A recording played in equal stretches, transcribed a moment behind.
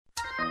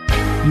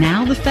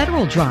Now the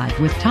Federal Drive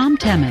with Tom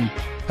Temin.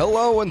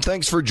 Hello, and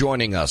thanks for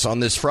joining us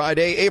on this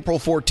Friday, April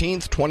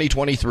 14th,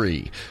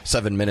 2023.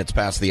 7 minutes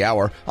past the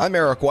hour. I'm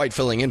Eric White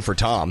filling in for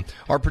Tom.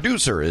 Our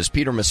producer is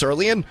Peter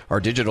Maserlian.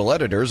 Our digital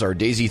editors are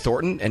Daisy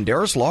Thornton and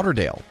Darius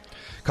Lauderdale.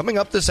 Coming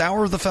up this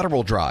hour of the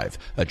Federal Drive,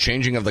 a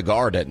changing of the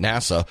guard at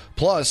NASA,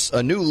 plus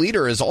a new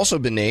leader has also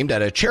been named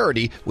at a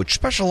charity which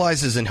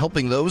specializes in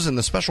helping those in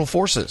the Special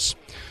Forces.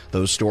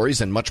 Those stories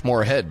and much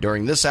more ahead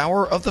during this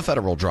hour of the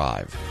Federal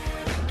Drive.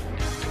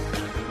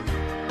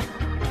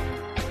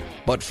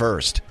 But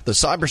first, the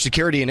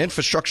Cybersecurity and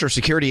Infrastructure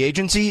Security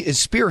Agency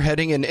is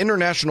spearheading an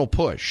international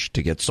push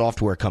to get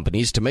software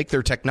companies to make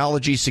their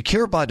technology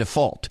secure by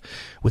default.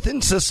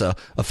 Within CISA,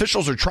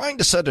 officials are trying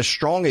to set a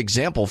strong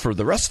example for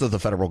the rest of the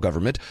federal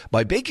government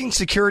by baking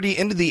security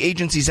into the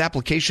agency's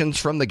applications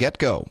from the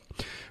get-go.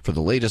 For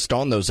the latest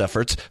on those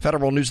efforts,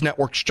 Federal News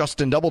Network's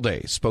Justin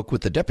Doubleday spoke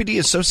with the Deputy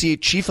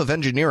Associate Chief of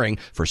Engineering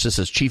for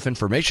CISA's Chief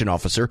Information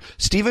Officer,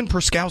 Stephen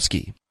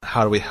Perskowski.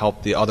 How do we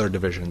help the other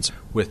divisions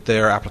with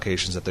their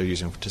applications that they're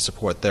using to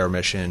support their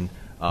mission,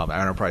 our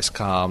enterprise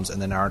comms,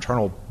 and then our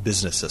internal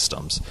business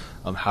systems?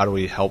 How do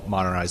we help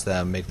modernize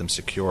them, make them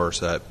secure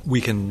so that we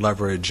can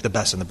leverage the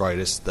best and the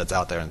brightest that's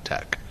out there in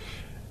tech?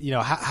 You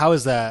know, how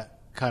is that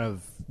kind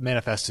of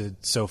manifested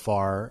so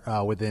far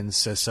within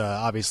CISA?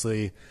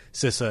 Obviously,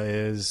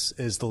 CISA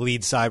is the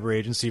lead cyber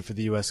agency for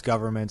the U.S.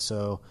 government,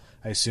 so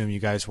I assume you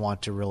guys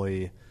want to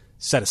really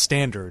set a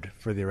standard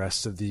for the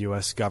rest of the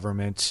U.S.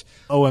 government.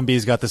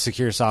 OMB's got the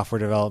secure software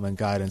development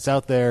guidance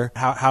out there.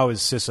 How is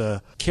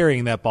CISA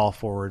carrying that ball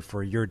forward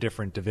for your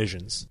different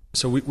divisions?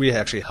 So we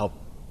actually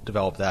helped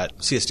develop that.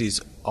 CSD's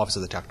Office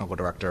of the Technical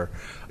Director.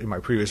 In my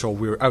previous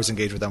role, I was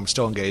engaged with them. I'm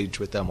still engaged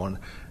with them on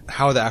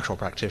how are the actual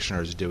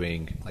practitioners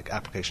doing, like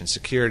application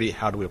security.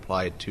 How do we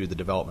apply it to the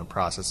development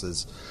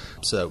processes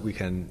so that we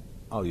can,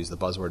 I'll use the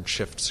buzzword,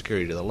 shift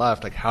security to the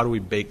left. Like, how do we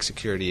bake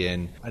security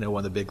in? I know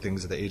one of the big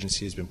things that the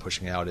agency has been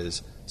pushing out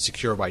is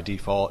secure by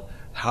default.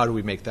 How do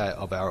we make that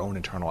of our own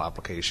internal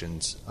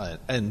applications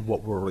and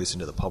what we're releasing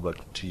to the public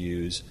to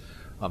use?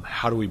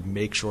 How do we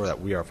make sure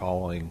that we are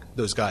following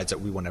those guides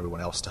that we want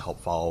everyone else to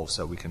help follow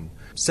so we can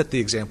set the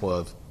example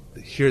of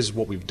here's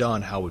what we've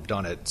done, how we've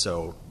done it.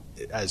 So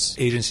as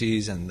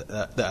agencies and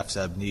the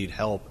FSEB need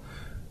help,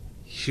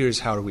 here's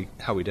how we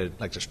did it,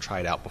 like just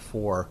try it out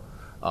before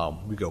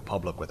we go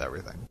public with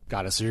everything.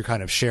 Got it. So you're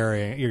kind of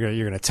sharing, you're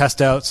going to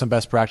test out some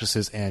best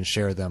practices and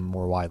share them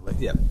more widely.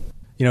 Yeah.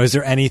 You know, is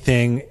there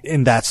anything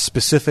in that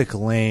specific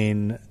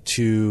lane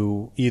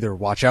to either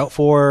watch out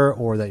for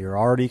or that you're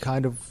already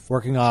kind of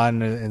working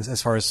on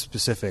as far as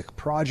specific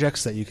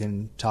projects that you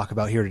can talk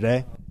about here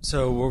today?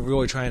 So we're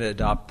really trying to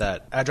adopt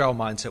that agile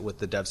mindset with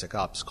the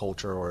DevSecOps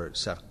culture or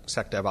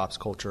SecDevOps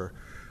culture.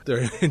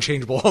 They're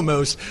interchangeable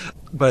almost,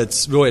 but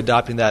it's really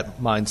adopting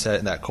that mindset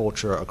and that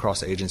culture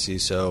across the agency.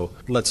 So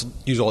let's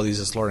use all these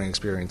as learning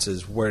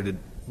experiences. Where did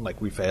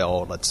we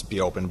fail? Let's be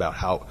open about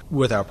how,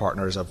 with our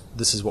partners, of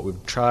this is what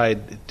we've tried.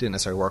 It didn't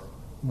necessarily work.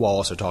 We'll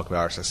also talk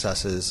about our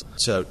successes.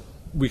 So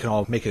we can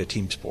all make it a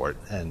team sport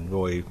and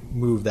really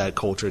move that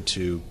culture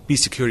to be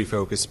security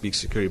focused, be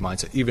security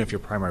mindset, even if your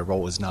primary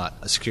role is not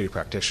a security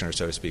practitioner,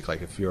 so to speak.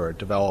 Like if you're a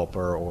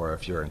developer or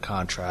if you're in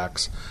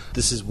contracts,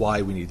 this is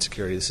why we need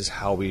security. This is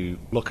how we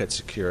look at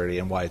security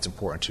and why it's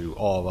important to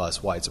all of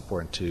us, why it's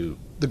important to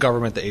the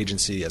government, the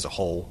agency as a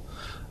whole,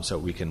 so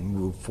we can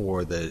move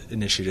forward the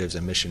initiatives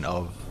and mission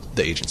of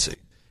the agency.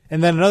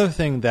 And then another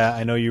thing that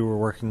I know you were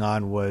working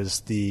on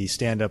was the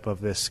stand-up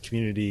of this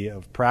community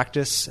of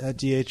practice at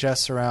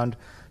DHS around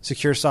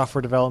secure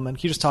software development.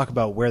 Can you just talk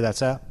about where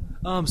that's at?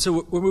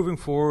 So we're moving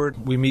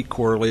forward. We meet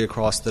quarterly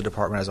across the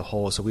department as a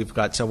whole, so we've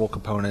got several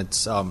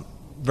components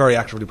very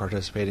actively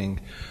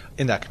participating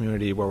in that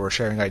community where we're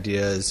sharing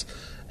ideas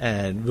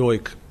and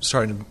really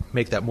starting to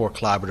make that more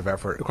collaborative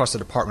effort across the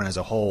department as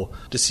a whole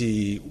to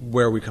see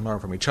where we can learn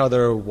from each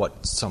other,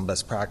 what some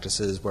best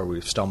practices, where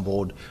we've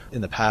stumbled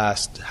in the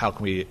past, how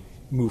can we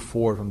move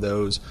forward from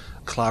those,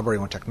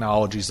 collaborating on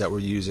technologies that we're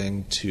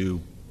using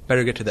to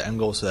better get to the end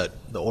goal so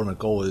that the ultimate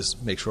goal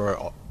is make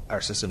sure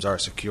our systems are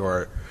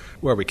secure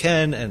where we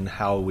can and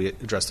how we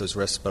address those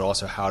risks, but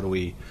also how do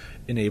we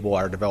enable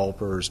our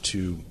developers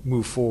to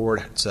move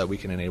forward so that we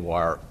can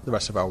enable the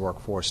rest of our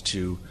workforce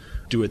to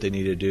do what they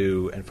need to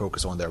do and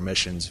focus on their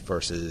missions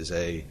versus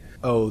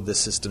the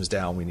system's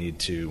down, we need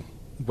to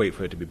wait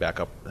for it to be back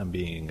up, and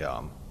being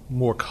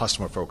more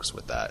customer focused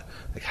with that.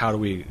 Like, how do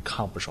we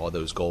accomplish all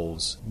those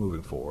goals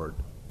moving forward?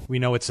 We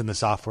know it's in the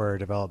software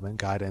development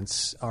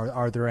guidance.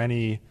 Are there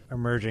any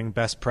emerging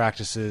best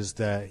practices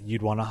that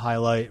you'd want to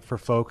highlight for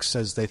folks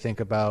as they think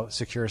about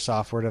secure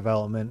software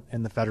development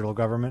in the federal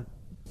government?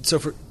 So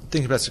for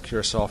thinking about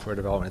secure software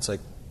development, it's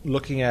like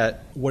looking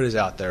at what is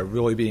out there,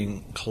 really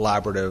being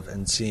collaborative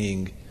and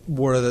seeing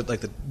what are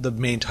the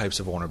main types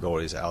of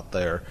vulnerabilities out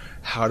there.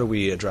 How do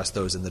we address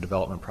those in the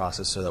development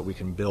process so that we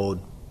can build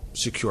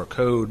secure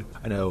code?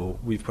 I know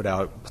we've put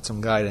out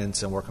some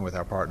guidance and working with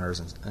our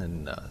partners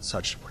and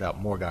such to put out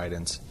more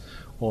guidance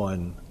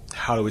on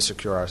how do we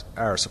secure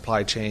our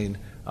supply chain,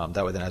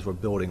 That way then as we're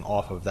building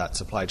off of that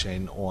supply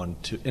chain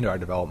into our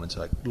development,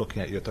 so like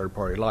looking at your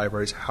third-party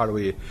libraries, how do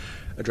we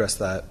address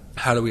that?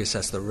 How do we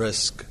assess the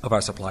risk of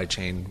our supply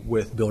chain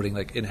with building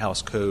like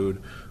in-house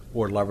code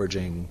or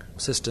leveraging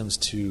systems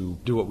to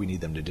do what we need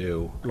them to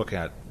do, looking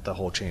at the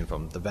whole chain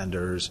from the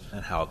vendors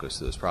and how it goes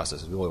through those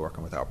processes, really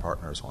working with our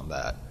partners on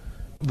that.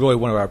 Really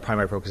one of our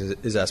primary focuses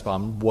is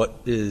SBOM. What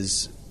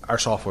is our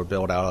software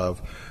built out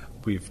of?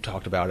 We've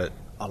talked about it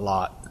a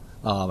lot.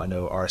 I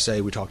know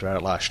RSA, we talked about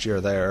it last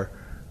year there.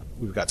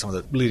 We've got some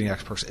of the leading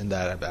experts in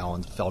that.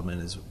 Alan Feldman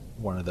is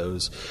one of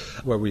those,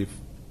 where we've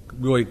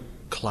really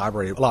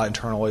collaborated a lot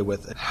internally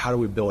with how do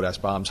we build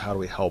SBOMs, how do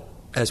we help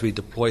as we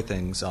deploy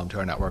things to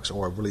our networks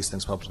or release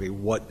things publicly,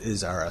 what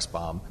is our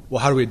SBOM?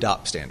 Well, how do we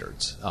adopt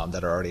standards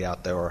that are already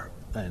out there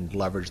and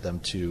leverage them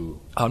to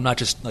not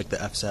just like the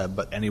FSEB,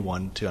 but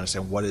anyone to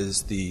understand what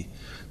is the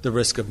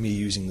risk of me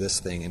using this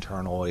thing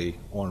internally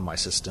on my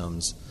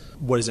systems?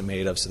 What is it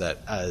made of so that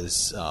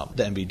as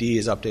the MVD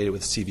is updated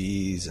with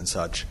CVEs and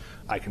such,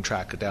 I can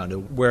track it down to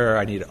where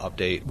I need to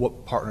update,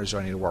 what partners do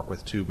I need to work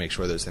with to make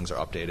sure those things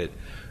are updated,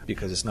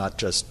 because it's not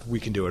just we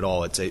can do it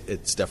all,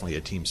 it's definitely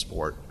a team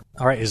sport.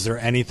 All right, is there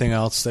anything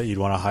else that you'd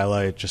want to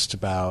highlight just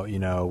about,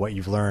 what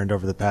you've learned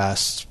over the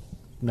past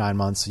 9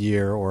 months, a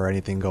year, or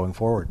anything going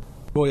forward?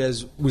 Really,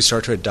 as we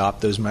start to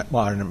adopt those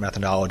modern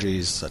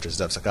methodologies such as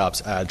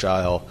DevSecOps,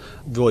 Agile,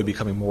 really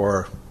becoming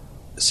more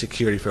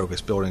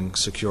security-focused, building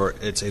secure,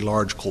 it's a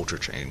large culture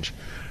change.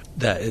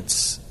 That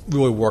it's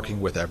really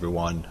working with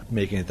everyone,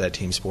 making it that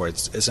team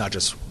sport. It's not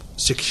just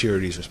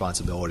security's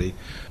responsibility,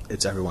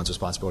 it's everyone's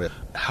responsibility.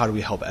 How do we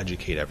help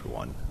educate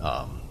everyone?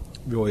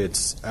 Really,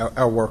 it's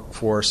our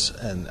workforce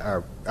and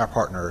our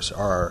partners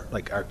are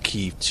like our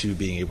key to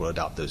being able to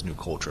adopt those new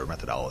culture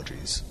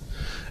methodologies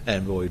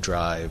and really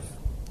drive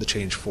the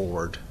change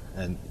forward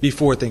and be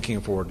forward thinking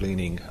and forward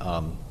leaning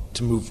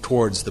to move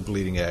towards the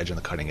bleeding edge and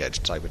the cutting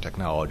edge type of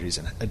technologies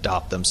and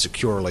adopt them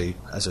securely,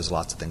 as there's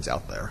lots of things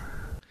out there.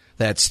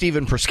 That's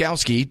Stephen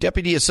Pruskowski,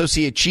 Deputy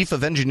Associate Chief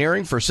of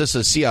Engineering for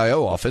CISA's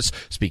CIO office,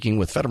 speaking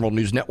with Federal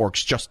News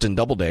Network's Justin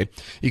Doubleday.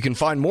 You can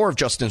find more of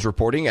Justin's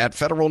reporting at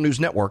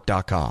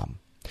federalnewsnetwork.com.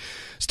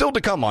 Still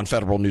to come on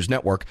Federal News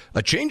Network,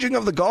 a changing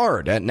of the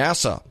guard at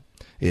NASA.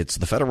 It's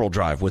the Federal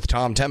Drive with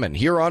Tom Temin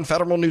here on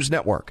Federal News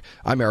Network.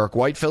 I'm Eric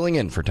White, filling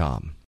in for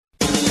Tom.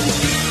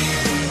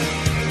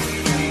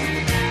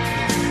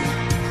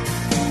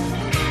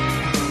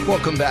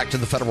 Welcome back to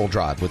the Federal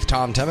Drive with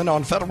Tom Temin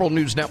on Federal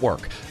News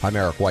Network. I'm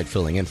Eric White,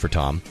 filling in for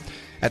Tom.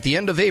 At the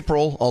end of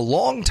April, a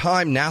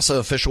longtime NASA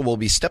official will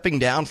be stepping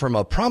down from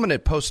a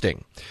prominent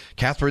posting.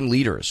 Catherine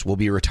Leaders will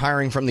be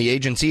retiring from the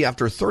agency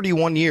after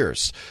 31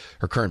 years.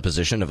 Her current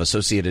position of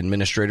Associate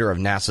Administrator of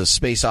NASA's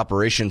Space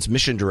Operations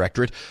Mission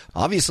Directorate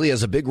obviously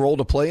has a big role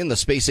to play in the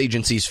space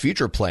agency's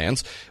future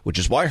plans, which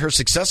is why her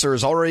successor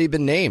has already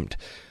been named.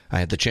 I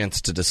had the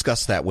chance to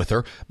discuss that with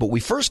her, but we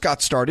first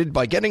got started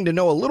by getting to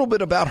know a little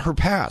bit about her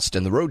past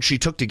and the road she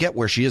took to get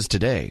where she is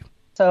today.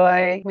 So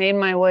I made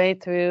my way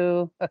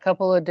through a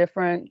couple of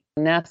different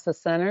NASA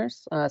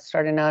centers,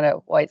 starting out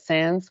at White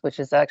Sands, which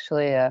is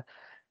actually a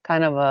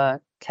kind of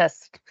a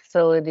test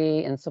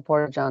facility in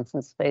support of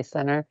Johnson Space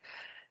Center.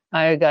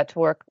 I got to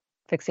work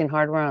fixing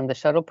hardware on the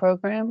shuttle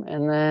program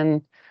and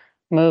then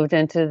moved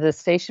into the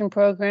station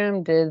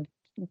program, did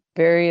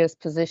various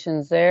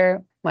positions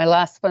there. My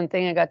last fun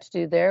thing I got to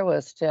do there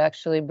was to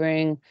actually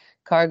bring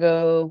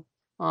cargo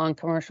on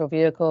commercial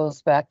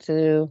vehicles back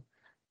to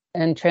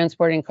and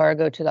transporting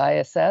cargo to the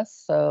ISS.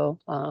 So,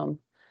 and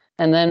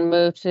then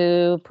moved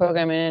to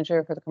program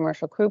manager for the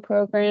commercial crew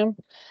program.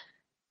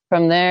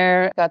 From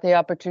there, got the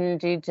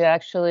opportunity to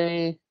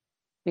actually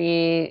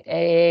be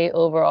AA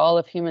over all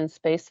of human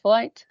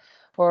spaceflight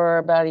for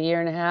about a year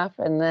and a half.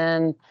 And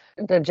then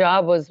the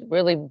job was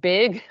really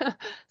big.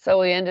 So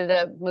we ended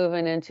up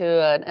moving into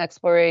an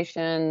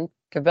exploration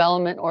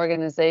development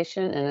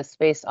organization and a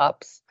space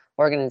ops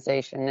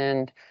organization.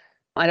 And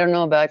I don't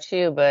know about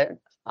you, but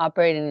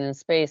operating in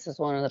space is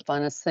one of the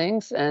funnest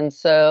things. And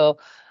so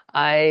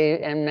I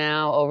am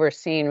now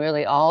overseeing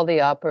really all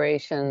the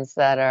operations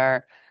that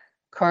are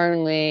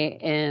currently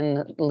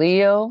in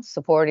LEO,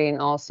 supporting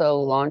also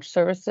launch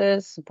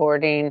services,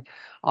 supporting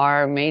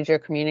our major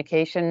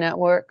communication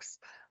networks,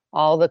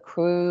 all the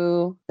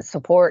crew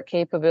support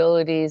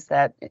capabilities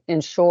that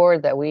ensure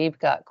that we've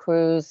got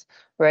crews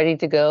ready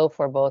to go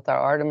for both our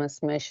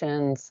Artemis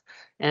missions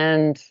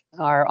and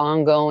our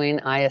ongoing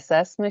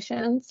ISS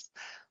missions.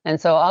 And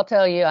so I'll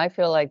tell you, I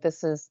feel like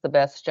this is the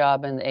best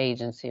job in the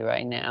agency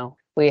right now.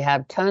 We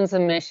have tons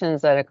of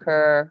missions that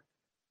occur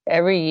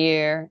every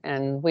year,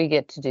 and we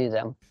get to do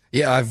them.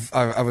 Yeah,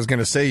 I was going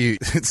to say,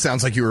 it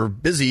sounds like you were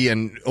busy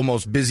and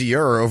almost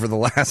busier over the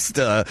last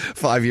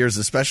 5 years,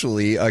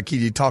 especially. Can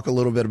you talk a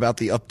little bit about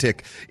the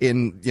uptick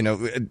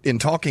in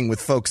talking with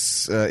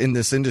folks in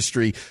this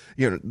industry?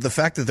 The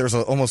fact that there's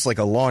almost like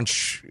a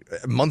launch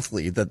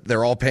monthly that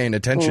they're all paying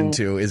attention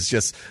to is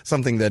just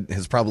something that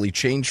has probably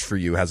changed for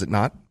you, has it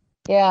not?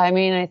 Yeah, I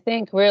mean, I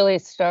think really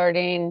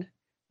starting,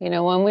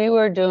 when we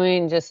were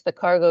doing just the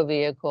cargo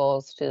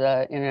vehicles to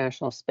the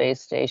International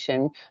Space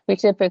Station, we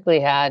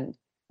typically had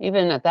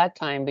even at that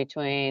time,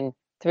 between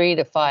 3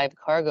 to 5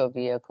 cargo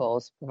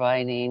vehicles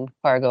providing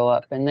cargo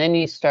up. And then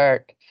you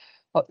start,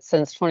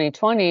 since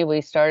 2020,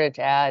 we started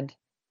to add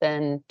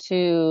then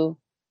 2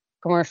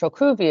 commercial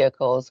crew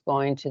vehicles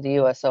going to the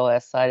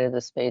USOS side of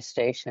the space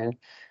station.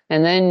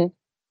 And then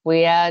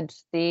we add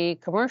the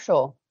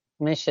commercial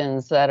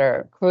missions that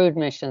are crewed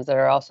missions that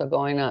are also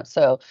going up.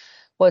 So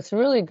what's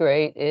really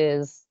great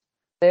is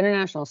the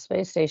International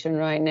Space Station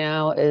right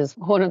now is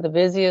one of the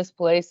busiest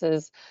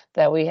places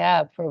that we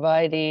have,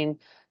 providing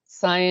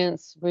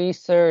science,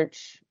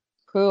 research,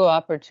 crew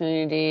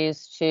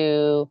opportunities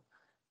to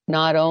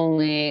not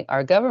only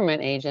our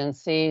government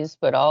agencies,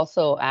 but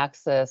also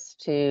access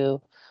to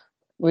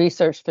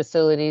research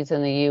facilities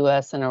in the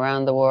US and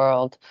around the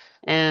world,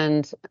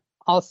 and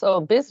also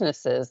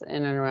businesses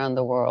in and around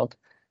the world.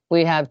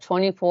 We have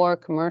 24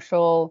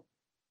 commercial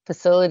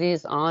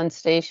facilities on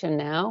station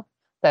now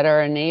that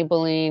are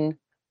enabling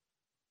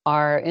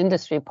our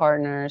industry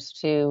partners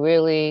to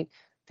really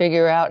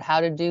figure out how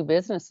to do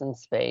business in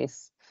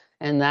space.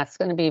 And that's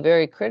going to be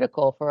very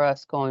critical for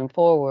us going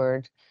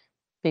forward,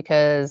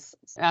 because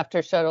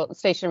after shuttle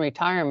station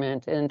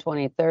retirement in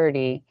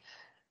 2030,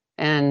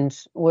 and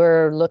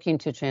we're looking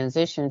to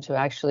transition to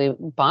actually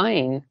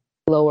buying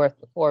low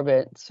Earth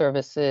orbit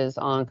services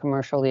on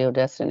commercial LEO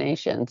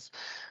destinations.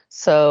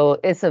 So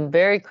it's a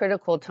very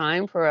critical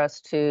time for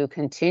us to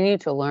continue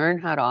to learn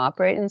how to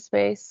operate in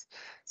space,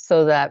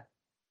 so that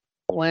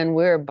when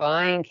we're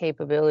buying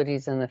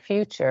capabilities in the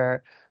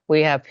future,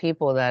 we have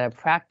people that have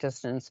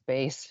practiced in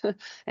space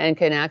and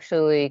can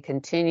actually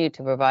continue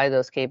to provide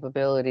those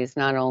capabilities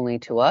not only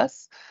to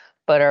us,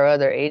 but our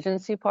other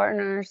agency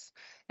partners,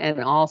 and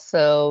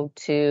also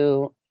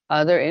to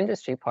other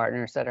industry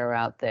partners that are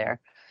out there.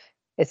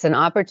 It's an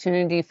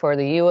opportunity for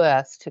the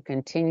U.S. to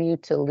continue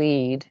to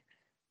lead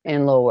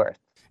in low Earth.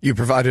 You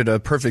provided a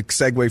perfect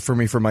segue for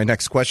me for my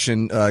next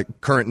question.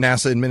 Current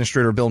NASA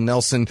Administrator Bill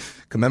Nelson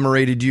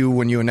commemorated you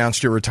when you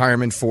announced your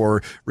retirement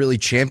for really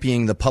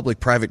championing the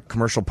public-private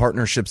commercial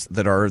partnerships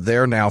that are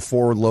there now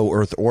for low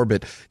Earth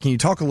orbit. Can you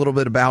talk a little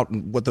bit about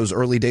what those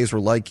early days were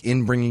like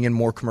in bringing in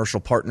more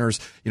commercial partners?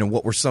 You know,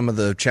 what were some of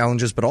the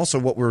challenges, but also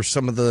what were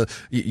some of the,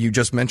 you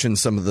just mentioned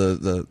some of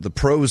the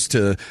pros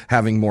to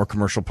having more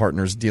commercial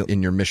partners deal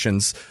in your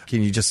missions.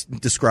 Can you just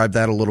describe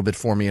that a little bit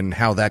for me and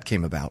how that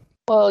came about?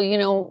 Well,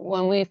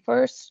 when we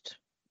first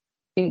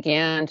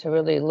began to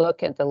really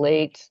look at the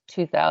late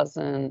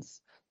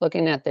 2000s,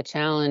 looking at the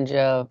challenge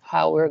of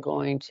how we're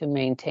going to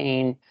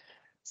maintain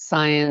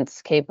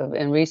science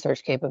and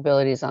research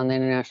capabilities on the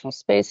International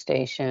Space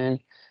Station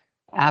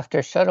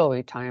after shuttle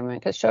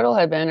retirement, because shuttle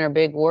had been our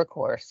big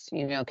workhorse,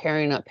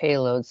 carrying up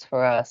payloads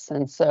for us.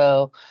 And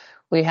so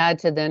we had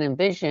to then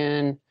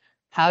envision,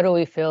 how do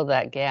we fill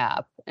that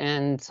gap?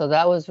 And so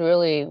that was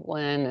really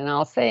when, and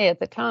I'll say at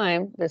the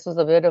time, this was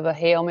a bit of a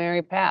Hail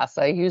Mary pass.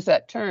 I use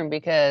that term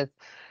because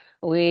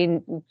we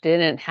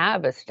didn't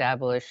have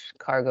established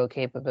cargo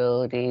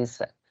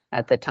capabilities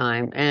at the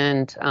time.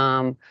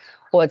 And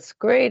what's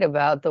great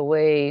about the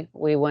way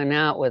we went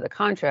out with a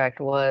contract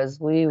was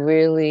we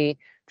really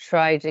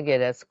tried to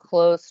get as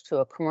close to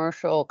a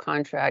commercial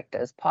contract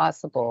as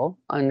possible,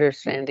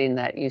 understanding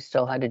that you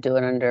still had to do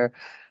it under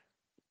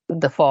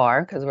the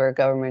FAR because we're a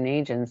government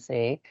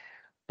agency.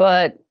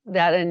 But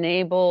that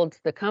enabled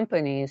the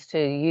companies to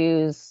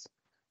use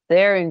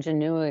their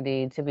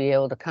ingenuity to be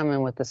able to come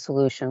in with a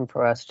solution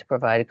for us to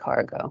provide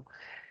cargo.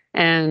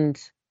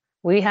 And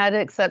we had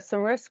to accept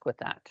some risk with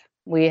that.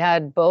 We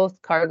had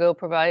both cargo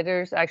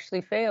providers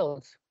actually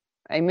failed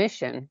a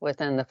mission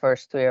within the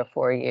first 3 or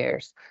 4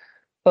 years.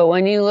 But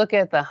when you look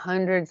at the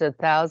hundreds of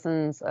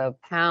thousands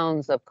of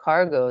pounds of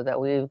cargo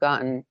that we've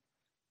gotten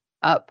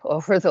up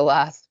over the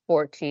last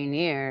 14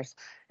 years,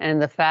 and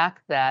the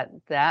fact that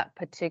that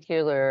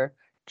particular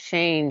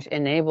change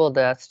enabled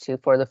us to,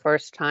 for the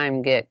first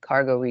time, get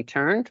cargo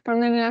returned from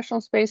the International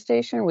Space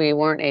Station. We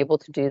weren't able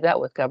to do that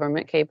with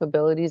government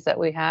capabilities that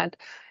we had,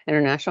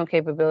 international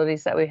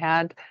capabilities that we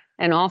had,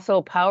 and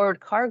also powered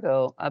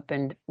cargo up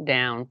and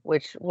down,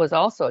 which was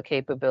also a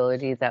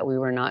capability that we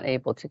were not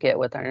able to get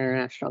with our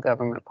international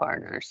government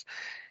partners.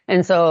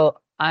 And so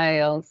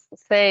I'll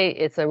say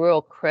it's a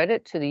real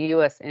credit to the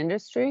U.S.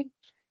 industry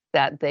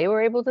that they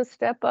were able to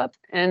step up.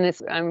 And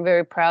I'm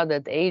very proud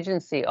that the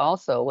agency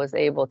also was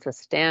able to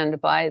stand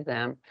by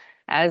them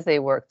as they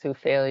worked through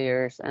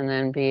failures and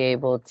then be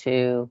able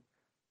to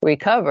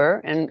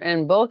recover.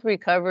 And both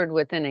recovered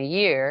within a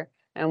year,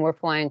 and we're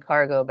flying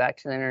cargo back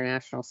to the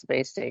International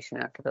Space Station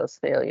after those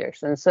failures.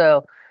 And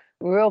so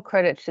real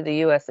credit to the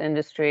U.S.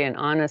 industry. And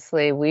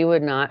honestly, we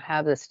would not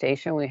have the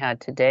station we had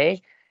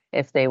today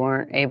if they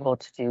weren't able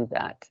to do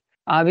that.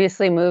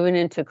 Obviously, moving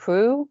into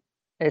crew,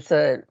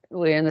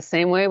 we in the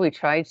same way, we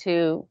try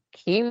to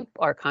keep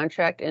our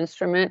contract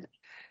instrument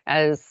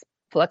as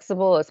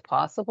flexible as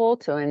possible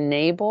to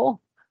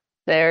enable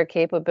their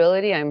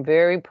capability. I'm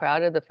very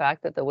proud of the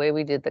fact that the way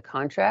we did the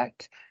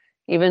contract,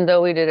 even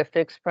though we did a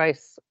fixed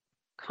price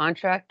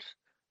contract,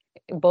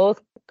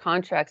 both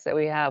contracts that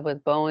we have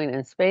with Boeing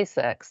and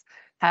SpaceX,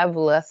 have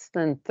less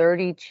than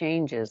 30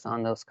 changes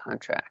on those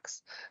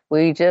contracts.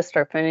 We just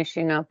are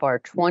finishing up our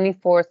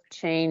 24th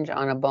change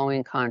on a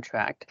Boeing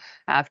contract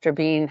after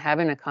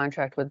having a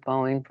contract with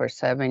Boeing for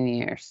 7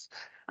 years.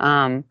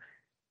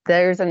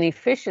 There's an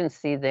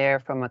efficiency there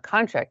from a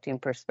contracting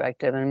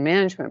perspective and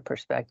management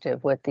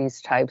perspective with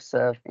these types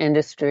of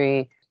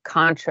industry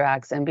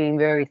contracts, and being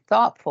very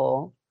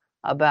thoughtful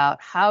about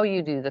how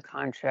you do the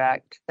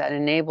contract that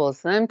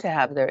enables them to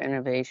have their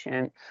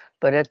innovation,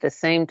 but at the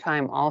same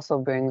time also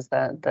brings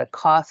the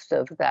cost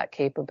of that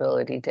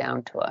capability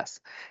down to us.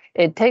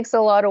 It takes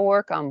a lot of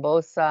work on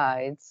both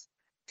sides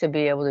to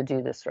be able to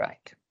do this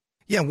right.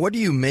 Yeah, what do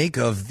you make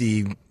of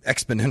the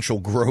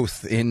exponential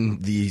growth in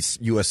the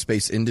U.S.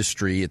 space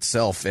industry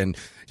itself? And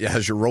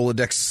has your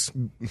Rolodex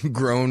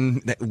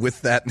grown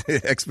with that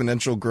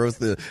exponential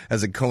growth?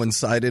 Has it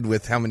coincided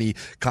with how many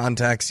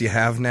contacts you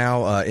have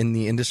now in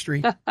the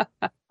industry?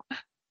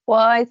 Well,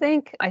 I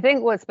think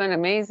what's been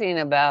amazing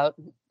about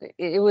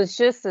it was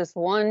just this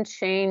one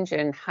change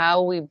in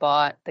how we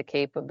bought the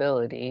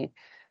capability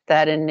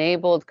that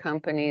enabled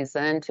companies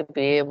then to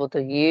be able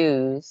to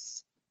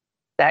use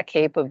that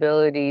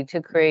capability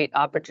to create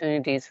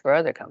opportunities for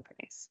other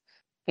companies.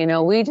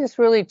 We just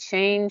really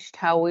changed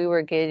how we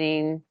were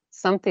getting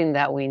something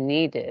that we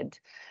needed.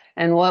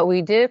 And what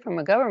we did from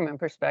a government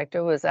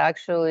perspective was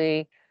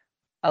actually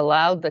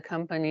allowed the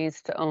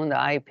companies to own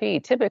the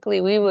IP.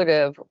 Typically, we would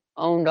have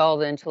owned all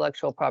the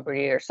intellectual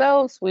property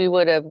ourselves. We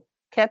would have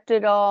kept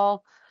it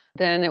all.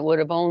 Then it would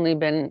have only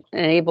been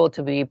able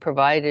to be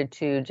provided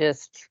to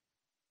just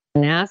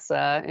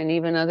NASA and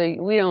even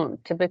we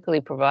don't typically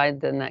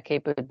provide them that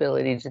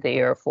capability to the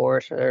Air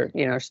Force or,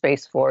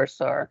 Space Force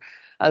or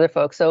other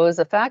folks. So it was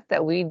the fact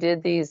that we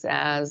did these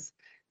as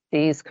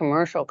these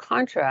commercial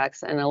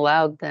contracts and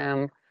allowed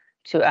them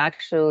to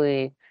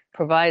actually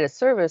provide a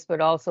service, but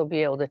also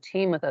be able to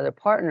team with other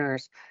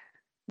partners,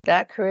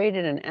 that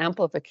created an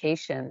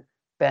amplification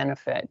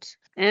benefit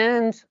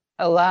and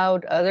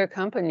allowed other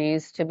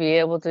companies to be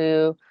able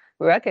to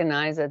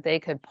recognize that they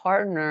could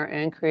partner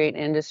and create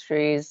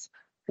industries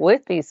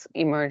with these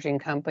emerging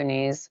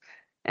companies,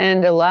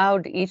 and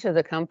allowed each of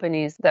the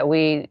companies that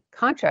we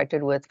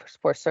contracted with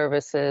for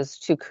services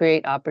to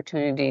create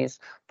opportunities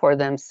for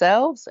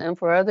themselves and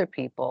for other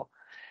people.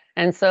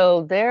 And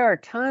so there are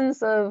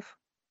tons of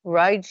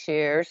ride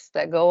shares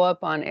that go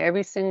up on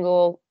every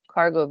single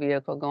cargo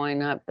vehicle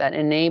going up that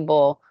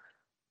enable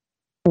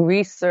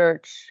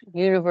research,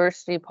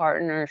 university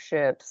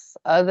partnerships,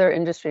 other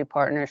industry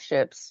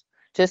partnerships,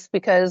 just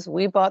because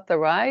we bought the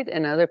ride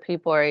and other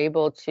people are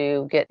able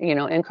to get,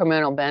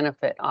 incremental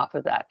benefit off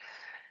of that.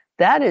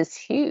 That is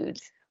huge.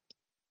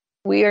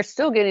 We are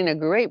still getting a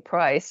great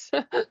price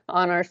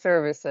on our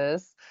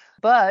services,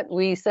 but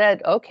we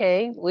said,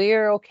 okay,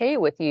 we're okay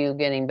with you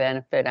getting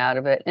benefit out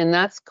of it. And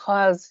that's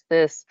caused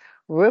this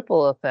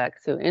ripple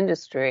effect through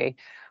industry,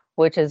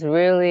 which has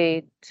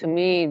really, to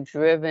me,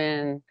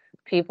 driven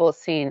people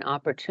seeing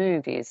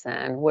opportunities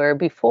then, where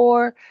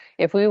before,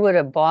 if we would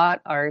have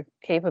bought our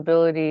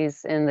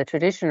capabilities in the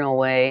traditional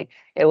way,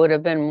 it would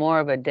have been more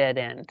of a dead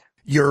end.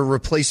 Your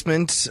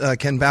replacement,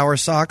 Ken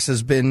Bowersox,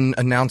 has been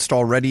announced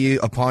already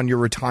upon your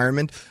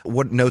retirement.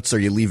 What notes are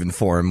you leaving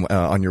for him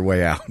on your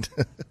way out?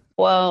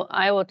 Well,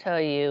 I will tell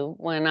you,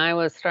 when I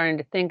was starting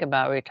to think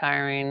about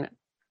retiring,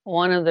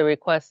 one of the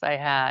requests I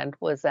had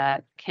was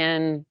that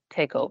Ken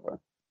take over,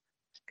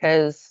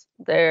 because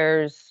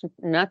there's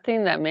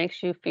nothing that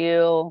makes you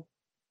feel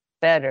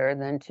better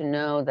than to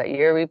know that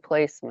your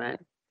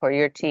replacement for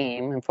your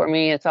team, and for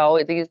me, it's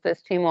always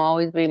this team will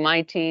always be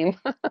my team,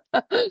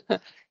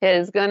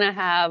 is going to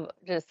have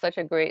just such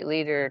a great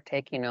leader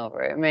taking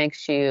over. It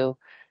makes you,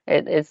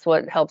 it's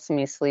what helps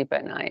me sleep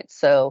at night.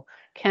 So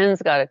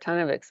Ken's got a ton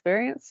of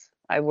experience.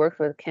 I worked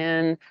with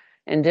Ken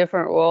in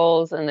different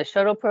roles in the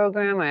shuttle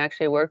program. I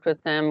actually worked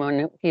with him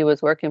when he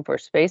was working for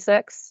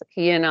SpaceX.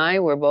 He and I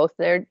were both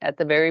there at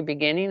the very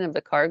beginning of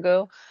the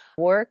cargo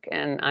work,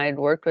 and I'd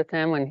worked with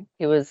him when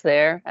he was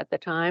there at the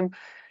time.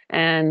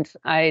 And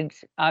I'd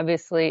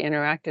obviously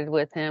interacted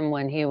with him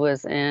when he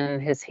was in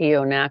his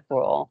HEO-NAC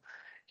role.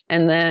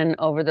 And then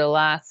over the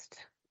last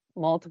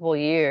multiple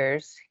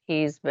years,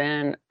 he's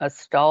been a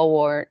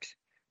stalwart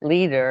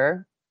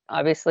leader,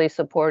 obviously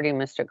supporting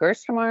Mr.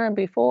 Gerstenmaier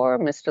before,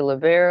 Mr.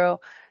 Livero,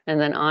 and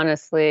then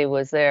honestly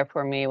was there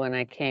for me when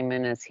I came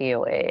in as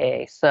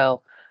HEO-AA.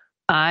 So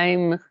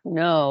I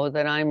know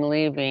that I'm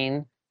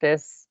leaving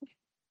this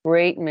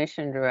great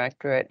mission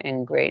directorate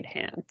in great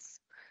hands.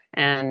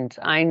 And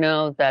I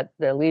know that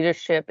the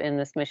leadership in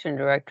this mission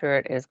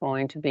directorate is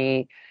going to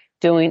be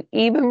doing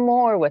even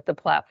more with the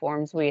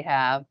platforms we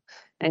have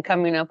and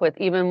coming up with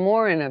even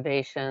more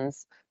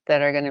innovations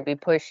that are going to be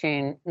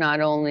pushing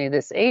not only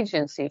this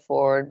agency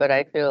forward, but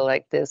I feel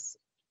like this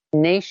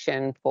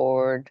nation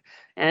forward,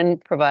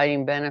 and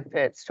providing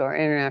benefits to our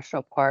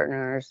international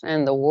partners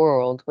and the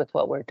world with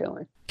what we're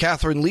doing.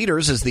 Catherine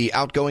Leaders is the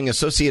outgoing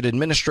Associate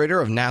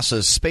Administrator of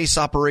NASA's Space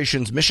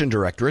Operations Mission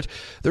Directorate.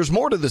 There's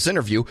more to this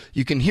interview.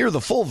 You can hear the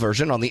full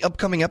version on the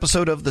upcoming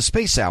episode of The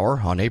Space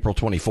Hour on April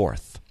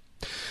 24th.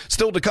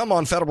 Still to come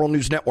on Federal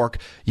News Network,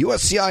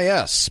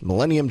 USCIS,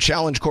 Millennium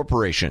Challenge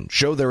Corporation,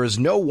 show there is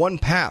no one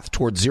path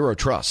towards zero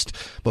trust.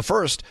 But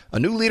first, a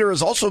new leader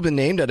has also been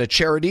named at a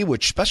charity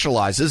which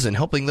specializes in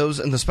helping those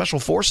in the Special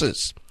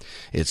Forces.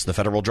 It's the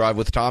Federal Drive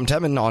with Tom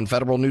Temin on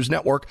Federal News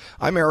Network.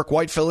 I'm Eric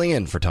White filling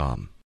in for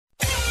Tom.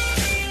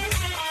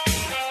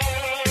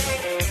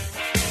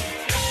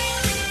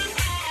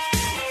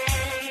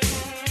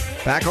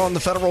 Back on the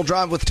Federal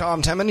Drive with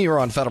Tom Temin, you're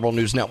on Federal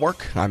News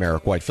Network. I'm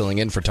Eric White filling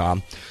in for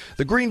Tom.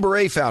 The Green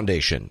Beret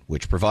Foundation,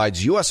 which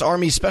provides U.S.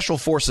 Army Special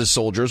Forces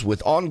soldiers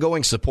with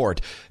ongoing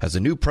support, has a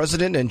new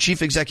president and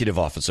chief executive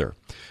officer.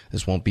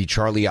 This won't be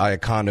Charlie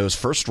Iacono's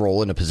first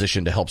role in a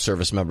position to help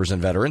service members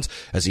and veterans,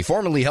 as he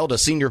formerly held a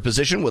senior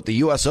position with the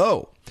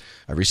USO.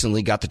 I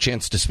recently got the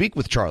chance to speak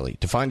with Charlie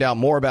to find out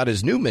more about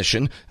his new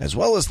mission, as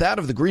well as that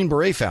of the Green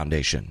Beret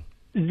Foundation.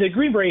 The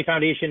Green Beret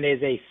Foundation is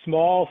a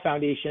small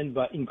foundation,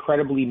 but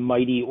incredibly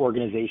mighty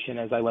organization,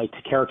 as I like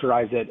to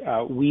characterize it.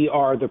 We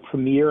are the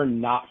premier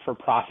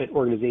not-for-profit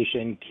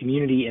organization,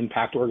 community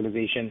impact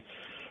organization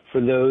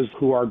for those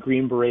who are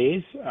Green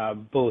Berets,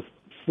 both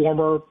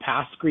former,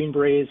 past Green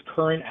Berets,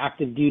 current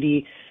active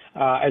duty,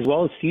 as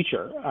well as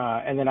future.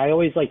 And then I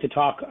always like to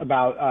talk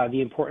about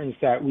the importance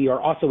that we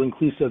are also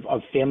inclusive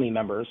of family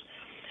members.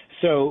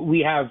 So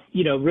we have,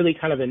 really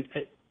kind of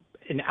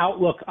an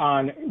outlook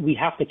on we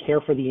have to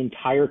care for the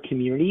entire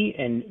community,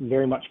 and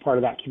very much part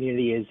of that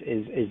community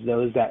is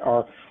those that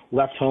are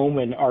left home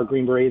when our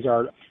Green Berets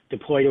are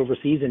deployed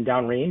overseas and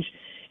downrange.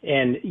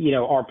 And,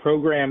 our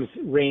programs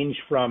range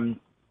from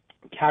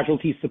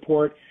casualty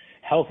support,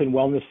 health and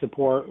wellness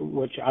support,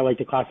 which I like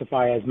to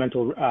classify as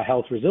mental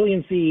health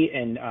resiliency,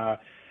 and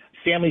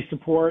family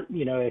support.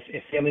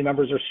 If family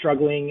members are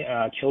struggling,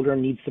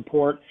 children need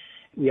support,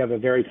 we have a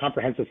very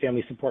comprehensive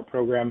family support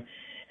program.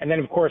 And then,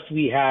 of course,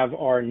 we have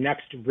our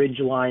Next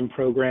Ridgeline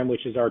program,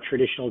 which is our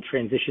traditional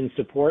transition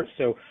support.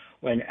 So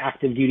when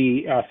active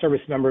duty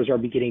service members are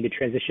beginning to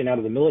transition out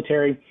of the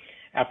military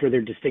after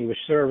their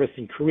distinguished service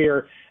and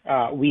career,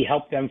 we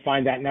help them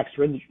find that next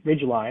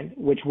ridgeline,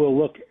 which will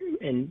look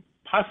and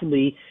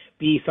possibly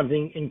be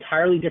something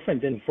entirely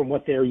different than from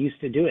what they're used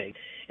to doing.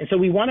 And so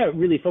we want to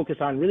really focus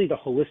on really the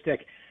holistic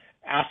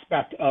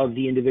aspect of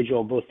the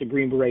individual, both the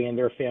Green Beret and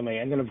their family.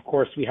 And then, of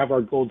course, we have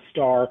our Gold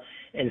Star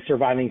and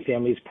Surviving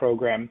Families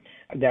program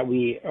that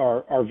we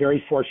are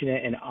very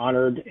fortunate and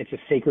honored. It's a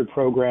sacred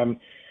program.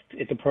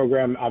 It's a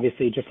program,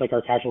 obviously, just like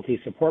our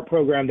casualty support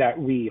program, that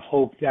we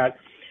hope that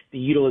the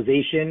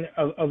utilization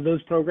of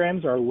those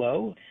programs are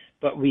low,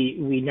 but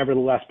we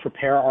nevertheless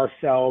prepare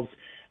ourselves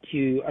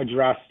to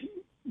address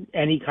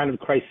any kind of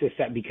crisis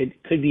that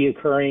could be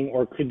occurring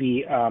or could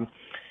be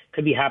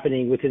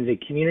happening within the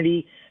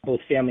community, both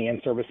family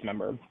and service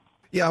member.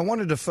 Yeah, I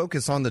wanted to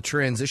focus on the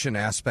transition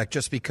aspect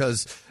just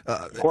because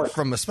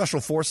from a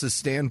special forces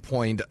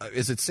standpoint,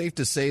 is it safe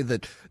to say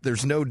that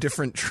there's no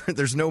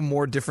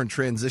more different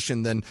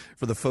transition than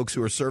for the folks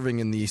who are serving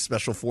in the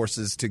special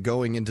forces to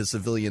going into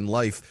civilian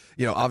life?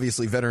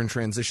 Obviously veteran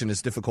transition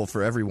is difficult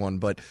for everyone,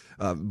 but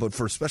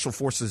for special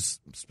forces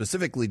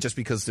specifically, just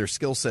because their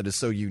skill set is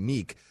so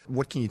unique,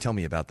 what can you tell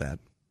me about that?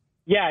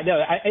 Yeah, no,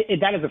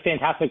 that is a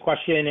fantastic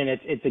question, and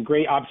it's a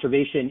great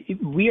observation.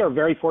 We are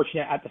very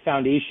fortunate at the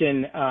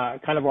foundation.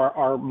 Kind of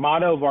our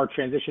motto of our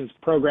transitions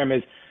program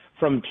is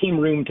from team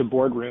room to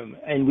boardroom,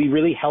 and we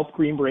really help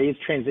Green Berets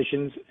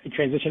transition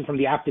from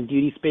the active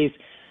duty space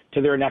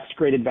to their next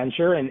great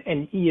adventure.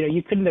 And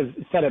you couldn't have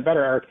said it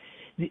better, Eric.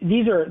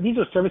 These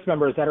are service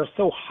members that are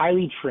so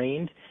highly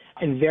trained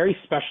in very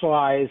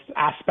specialized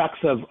aspects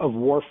of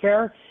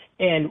warfare.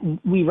 And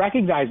we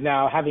recognize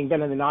now, having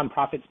been in the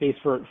nonprofit space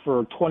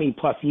for 20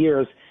 plus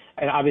years,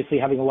 and obviously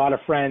having a lot of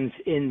friends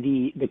in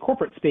the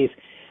corporate space,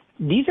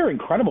 these are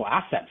incredible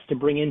assets to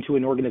bring into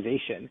an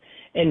organization.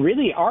 And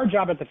really our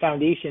job at the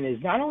foundation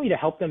is not only to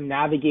help them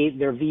navigate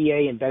their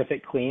VA and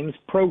benefit claims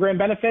program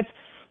benefits,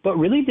 but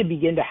really to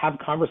begin to have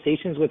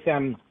conversations with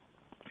them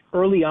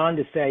early on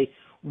to say,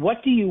 what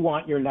do you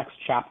want your next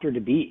chapter to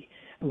be?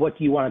 What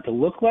do you want it to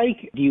look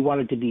like? Do you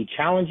want it to be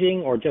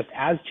challenging or just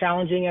as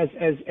challenging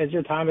as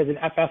your time as an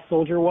FS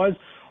soldier was?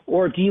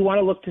 Or do you want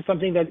to look to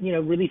something that,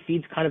 really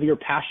feeds kind of your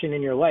passion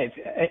in your life?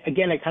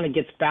 Again, it kind of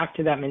gets back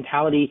to that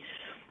mentality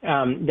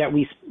that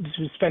we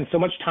spend so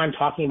much time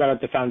talking about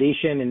at the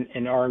foundation,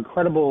 and our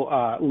incredible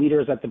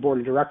leaders at the board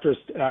of directors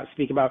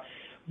speak about,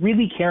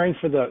 really caring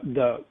for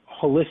the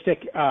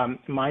holistic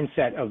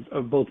mindset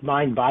of both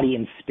mind, body,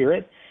 and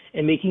spirit,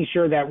 and making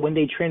sure that when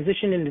they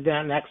transition into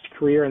that next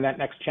career and that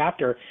next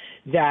chapter,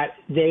 that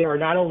they are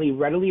not only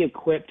readily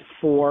equipped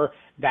for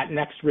that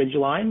next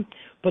ridgeline,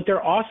 but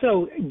they're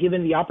also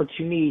given the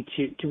opportunity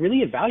to really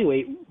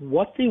evaluate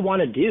what they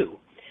want to do.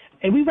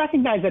 And we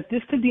recognize that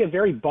this could be a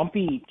very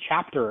bumpy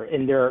chapter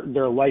in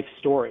their life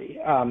story.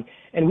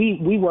 And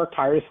we work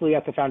tirelessly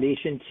at the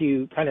foundation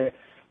to kind of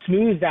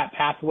smooth that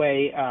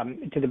pathway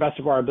to the best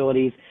of our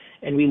abilities.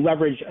 And we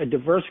leverage a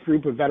diverse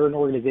group of veteran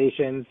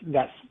organizations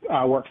that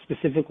work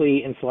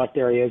specifically in select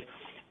areas.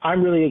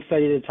 I'm really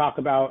excited to talk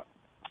about,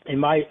 in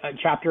my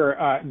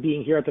chapter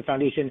being here at the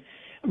foundation,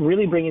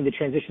 really bringing the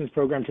transitions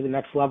program to the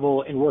next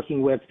level and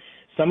working with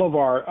some of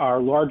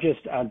our largest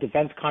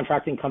defense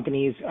contracting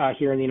companies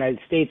here in the United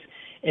States,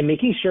 and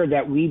making sure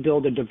that we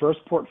build a diverse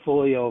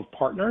portfolio of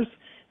partners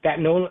that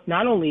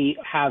not only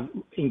have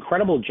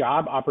incredible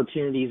job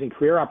opportunities and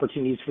career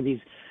opportunities for these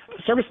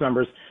service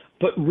members,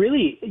 but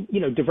really,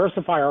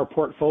 diversify our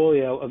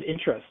portfolio of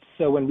interests.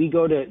 So when we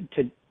go to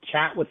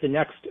chat with the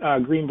next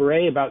Green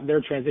Beret about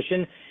their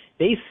transition,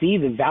 they see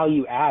the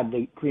value add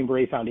the Green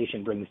Beret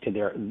Foundation brings to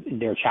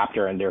their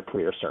chapter and their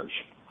career search.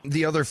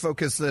 The other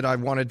focus that I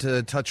wanted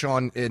to touch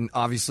on, and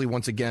obviously,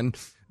 once again,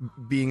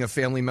 being a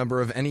family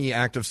member of any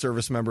active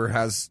service member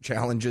has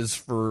challenges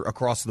for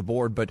across the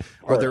board, but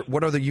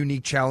what are the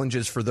unique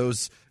challenges for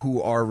those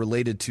who are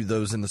related to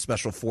those in the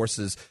special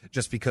forces?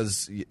 Just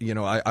because,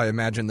 I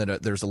imagine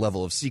that there's a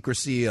level of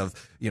secrecy of,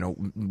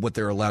 what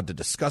they're allowed to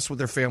discuss with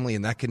their family,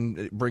 and that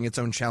can bring its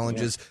own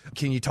challenges. Yeah.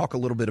 Can you talk a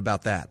little bit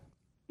about that?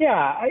 Yeah,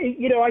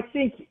 I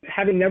think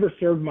having never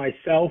served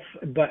myself,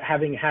 but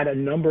having had a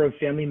number of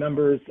family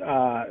members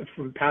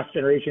from past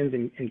generations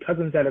and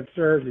cousins that have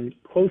served and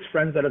close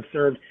friends that have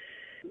served,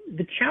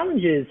 the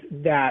challenges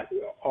that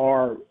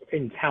are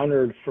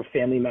encountered for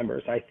family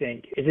members, I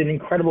think, is an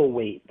incredible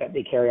weight that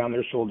they carry on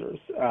their shoulders,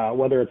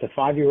 whether it's a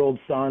 5-year-old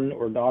son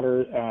or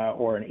daughter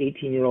or an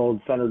 18-year-old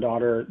son or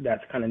daughter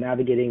that's kind of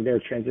navigating their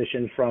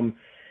transition from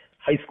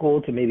high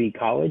school to maybe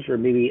college or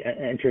maybe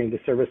entering the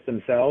service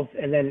themselves.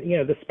 And then,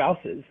 the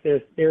spouses,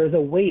 there is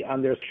a weight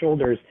on their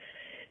shoulders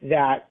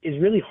that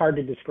is really hard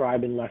to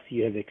describe unless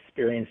you have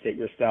experienced it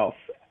yourself.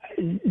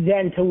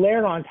 Then to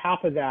layer on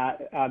top of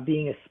that,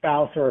 being a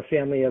spouse or a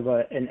family of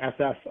an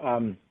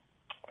SF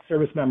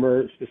service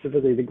member,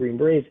 specifically the Green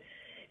Berets,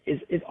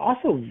 is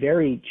also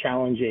very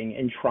challenging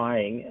and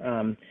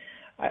trying.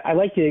 I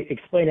like to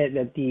explain it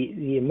that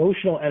the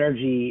emotional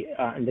energy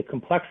and the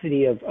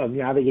complexity of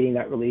navigating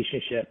that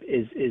relationship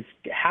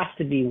has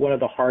to be one of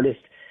the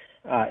hardest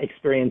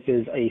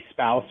experiences a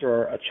spouse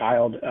or a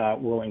child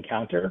will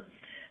encounter.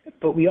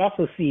 But we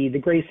also see the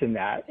grace in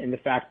that, and the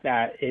fact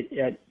that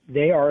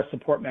they are a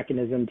support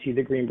mechanism to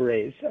the Green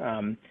Berets.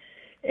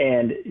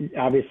 And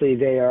obviously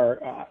they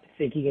are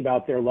thinking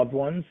about their loved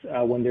ones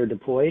when they're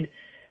deployed.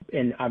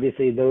 And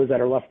obviously those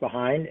that are left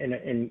behind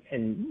and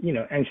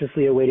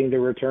anxiously awaiting their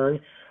return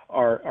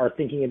are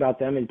thinking about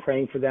them and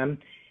praying for them.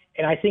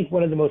 And I think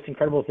one of the most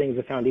incredible things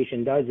the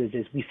foundation does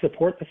is we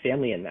support the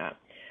family in that.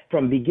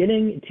 From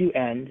beginning to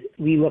end,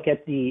 we look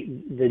at the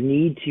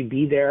need to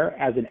be there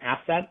as an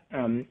asset,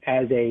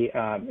 as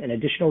an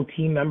additional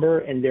team member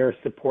in their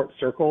support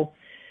circle.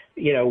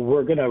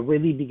 We're going to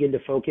really begin to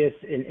focus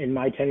in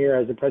my tenure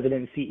as the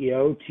president and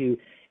CEO to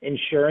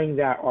ensuring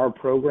that our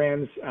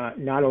programs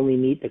not only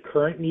meet the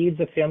current needs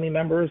of family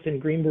members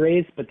and Green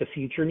Berets, but the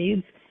future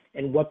needs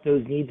and what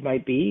those needs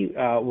might be.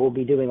 We'll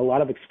be doing a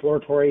lot of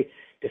exploratory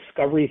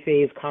discovery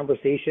phase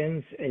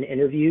conversations and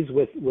interviews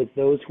with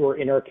those who are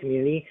in our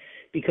community,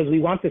 because we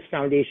want this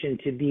foundation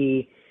to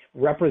be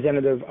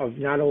representative of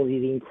not only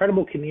the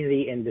incredible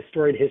community and the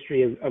storied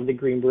history of the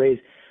Green Berets,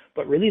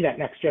 but really that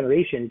next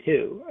generation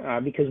too,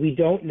 because we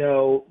don't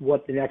know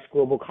what the next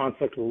global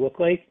conflict will look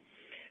like.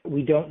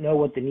 We don't know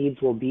what the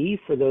needs will be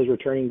for those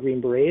returning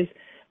Green Berets,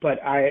 but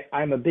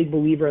I'm a big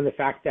believer in the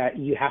fact that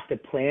you have to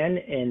plan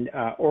and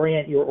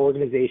orient your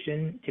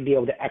organization to be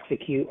able to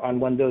execute on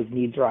when those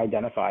needs are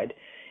identified.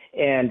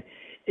 And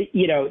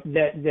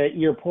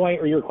your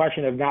point or your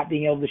question of not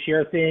being able to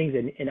share things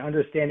and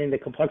understanding the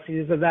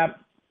complexities of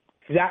that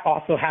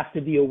also has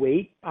to be a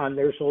weight on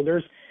their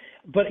shoulders.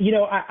 But,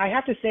 I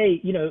have to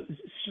say,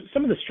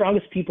 some of the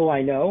strongest people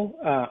I know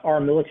are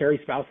military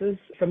spouses.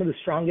 Some of the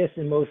strongest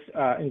and most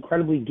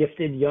incredibly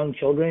gifted young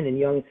children and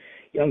young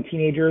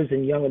teenagers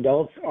and young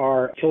adults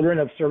are children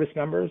of service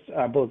members,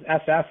 both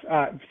SF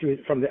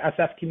from the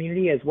SF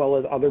community as well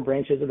as other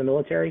branches of the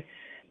military.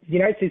 The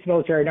United States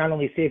military not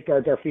only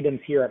safeguards our freedoms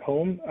here at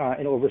home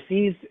and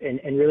overseas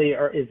and really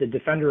is the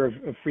defender of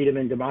freedom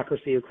and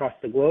democracy across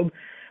the globe,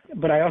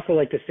 but I also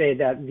like to say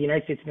that the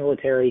United States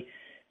military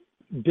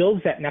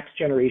builds that next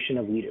generation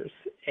of leaders.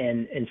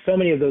 And so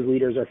many of those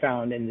leaders are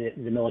found in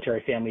the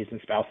military families and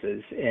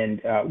spouses.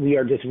 And we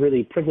are just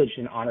really privileged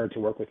and honored to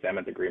work with them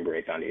at the Green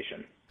Beret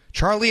Foundation.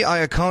 Charlie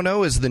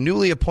Iacono is the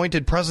newly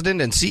appointed president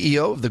and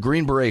CEO of the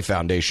Green Beret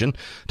Foundation.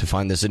 To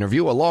find this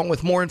interview, along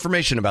with more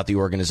information about the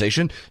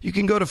organization, you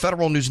can go to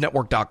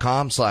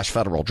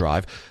federalnewsnetwork.com/Federal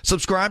Drive.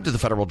 Subscribe to the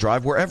Federal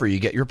Drive wherever you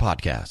get your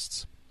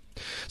podcasts.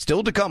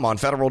 Still to come on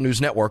Federal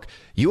News Network,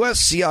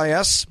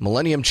 USCIS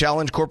Millennium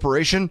Challenge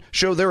Corporation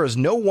show there is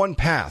no one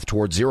path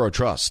toward zero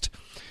trust.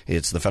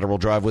 It's the Federal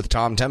Drive with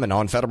Tom Temin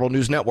on Federal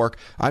News Network.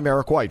 I'm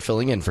Eric White,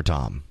 filling in for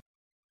Tom.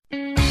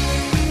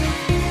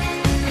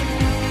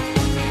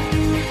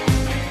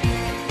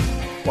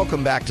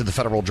 Welcome back to the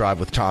Federal Drive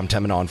with Tom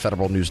Temin on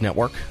Federal News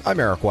Network. I'm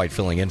Eric White,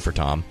 filling in for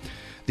Tom.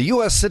 The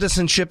U.S.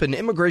 Citizenship and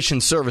Immigration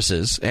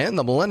Services and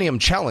the Millennium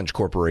Challenge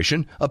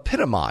Corporation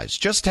epitomize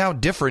just how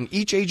different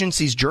each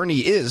agency's journey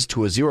is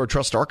to a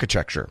zero-trust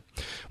architecture.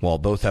 While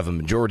both have a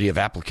majority of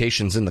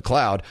applications in the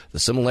cloud, the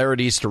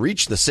similarities to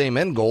reach the same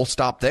end goal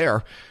stop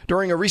there.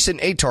 During a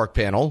recent ATARC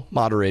panel,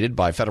 moderated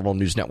by Federal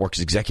News Network's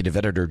executive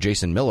editor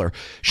Jason Miller,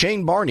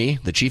 Shane Barney,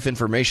 the Chief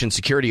Information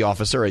Security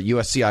Officer at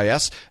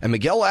USCIS, and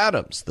Miguel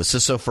Adams, the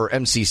CISO for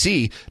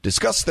MCC,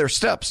 discussed their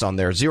steps on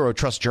their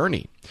zero-trust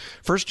journey.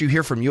 First, you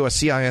hear from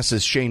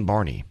USCIS's Shane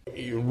Barney.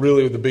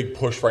 Really, the big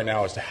push right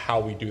now is to how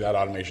we do that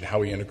automation, how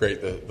we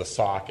integrate the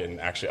SOC and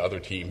actually other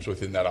teams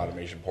within that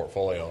automation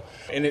portfolio.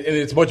 And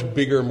it's much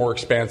bigger, more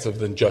expansive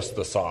than just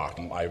the SOC.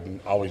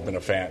 I've always been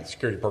a fan.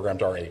 Security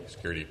programs are a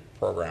security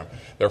program.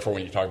 Therefore,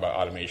 when you talk about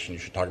automation, you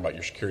should talk about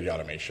your security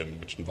automation,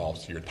 which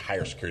involves your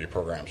entire security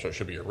program. So it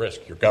should be your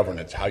risk, your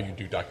governance, how you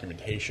do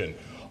documentation,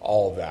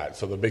 all of that.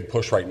 So the big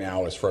push right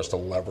now is for us to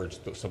leverage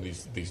some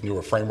of these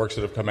newer frameworks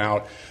that have come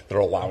out that are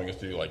allowing us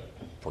to do, like,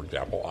 for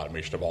example,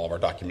 automation of all of our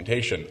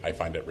documentation. I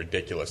find it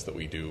ridiculous that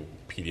we do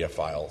PDF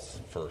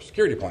files for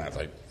security plans.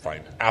 I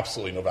find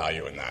absolutely no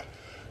value in that.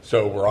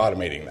 So we're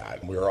automating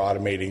that. We're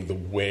automating the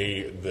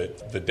way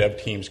that the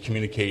dev teams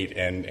communicate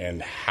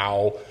and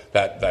how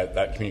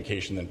that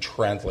communication then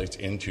translates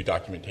into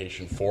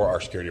documentation for our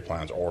security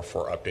plans or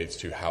for updates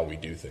to how we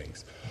do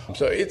things.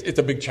 So it's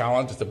a big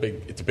challenge. It's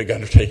a big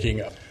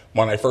undertaking.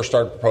 When I first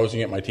started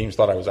proposing it, my teams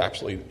thought I was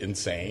absolutely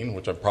insane,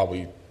 which I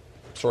probably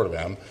sort of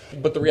am.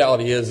 But the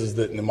reality is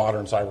that in the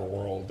modern cyber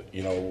world,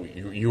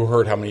 you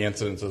heard how many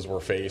incidences were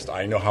faced.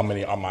 I know how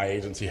many my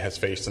agency has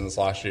faced in this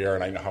last year,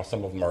 and I know how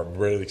some of them are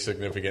really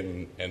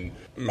significant. And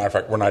matter of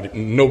fact,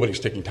 nobody's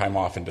taking time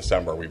off in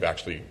December.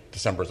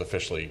 December is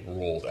officially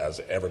ruled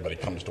as everybody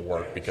comes to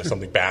work because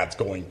something bad's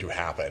going to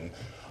happen.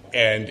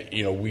 And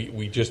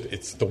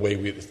it's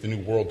the new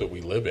world that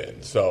we live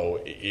in.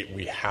 So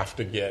we have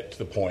to get to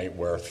the point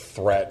where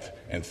threat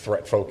and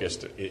threat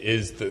focused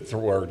is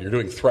where you're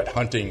doing threat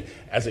hunting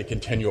as a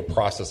continual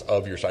process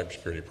of your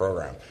cybersecurity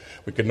program.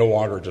 We can no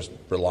longer just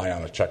rely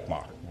on a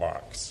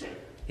checkbox.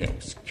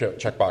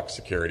 Checkbox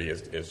security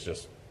is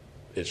just,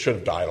 it should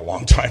have died a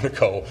long time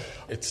ago.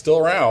 It's still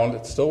around,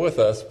 it's still with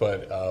us,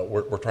 but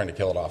we're trying to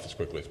kill it off as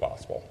quickly as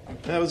possible.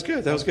 That was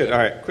good. All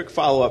right, quick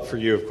follow-up for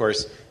you, of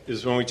course,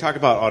 is when we talk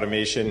about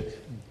automation,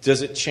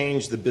 does it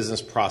change the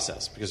business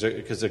process?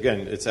 Because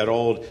again, it's that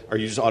old, are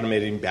you just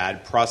automating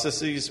bad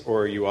processes,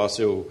 or are you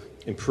also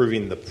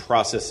improving the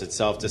process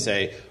itself to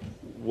say,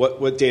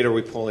 what data are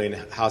we pulling,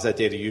 how's that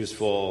data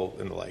useful,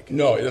 and the like?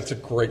 No, that's a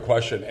great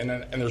question. And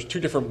there's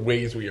two different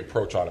ways we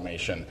approach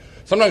automation.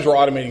 Sometimes we're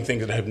automating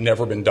things that have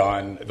never been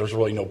done. There's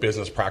really no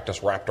business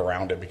practice wrapped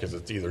around it because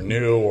it's either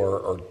new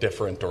or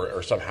different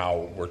or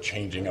somehow we're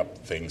changing up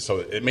things. So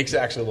it makes it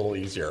actually a little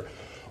easier.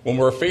 When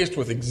we're faced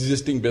with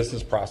existing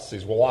business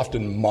processes, we'll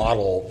often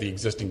model the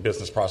existing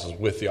business process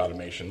with the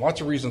automation. Lots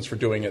of reasons for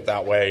doing it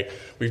that way.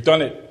 We've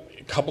done it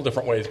a couple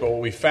different ways, but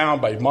what we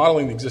found by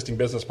modeling the existing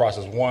business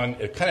process, one,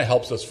 it kind of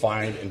helps us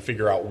find and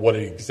figure out what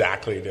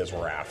exactly it is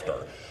we're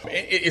after.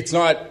 It's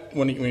not,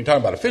 when you talk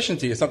about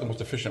efficiency, it's not the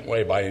most efficient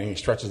way by any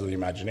stretches of the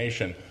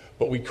imagination,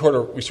 but we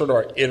sort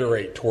of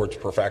iterate towards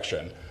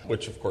perfection,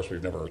 which of course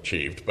we've never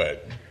achieved,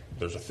 but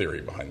there's a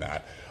theory behind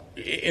that.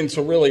 And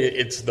so really,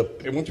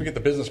 once we get the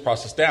business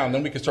process down,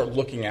 then we can start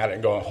looking at it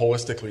and going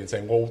holistically and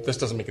saying, well, this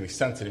doesn't make any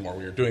sense anymore.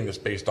 We are doing this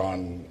based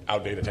on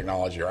outdated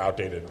technology or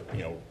outdated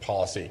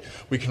policy.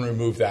 We can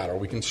remove that, or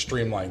we can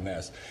streamline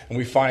this. And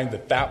we find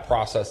that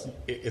process,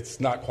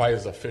 it's not quite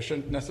as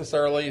efficient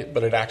necessarily,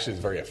 but it actually is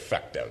very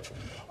effective.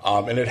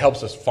 And it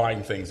helps us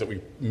find things that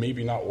we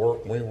maybe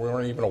we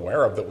weren't even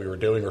aware of that we were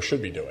doing or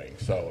should be doing.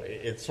 So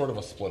it's sort of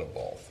a split of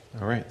both.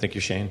 All right. Thank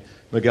you, Shane.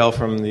 Miguel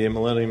from the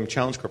Millennium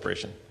Challenge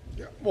Corporation.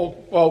 Yeah.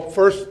 Well,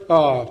 first,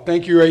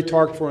 thank you,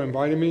 ATARC, for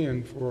inviting me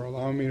and for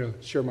allowing me to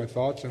share my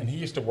thoughts. And he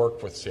used to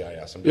work with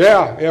CIS.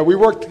 Yeah, we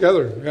worked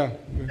together.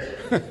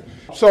 Yeah.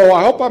 So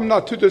I hope I'm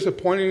not too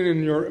disappointing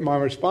in my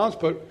response,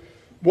 but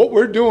what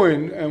we're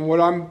doing and what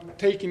I'm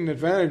taking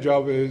advantage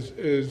of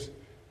is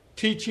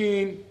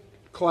teaching,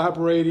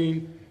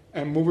 collaborating,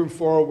 and moving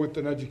forward with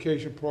an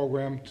education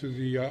program to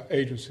the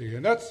agency.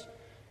 And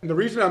the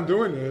reason I'm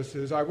doing this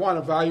is I want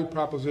a value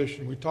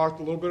proposition. We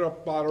talked a little bit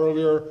about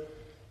earlier.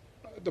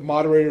 The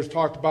moderators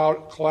talked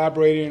about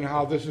collaborating and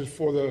how this is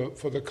for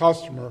the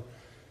customer.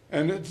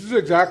 And this is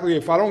exactly,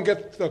 if I don't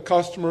get the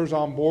customers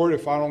on board,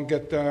 if I don't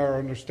get their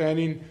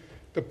understanding,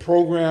 the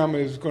program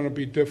is going to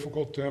be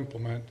difficult to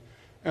implement.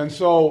 And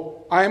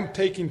so I'm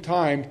taking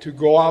time to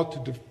go out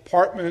to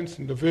departments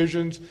and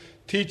divisions,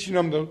 teaching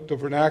them the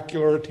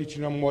vernacular,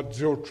 teaching them what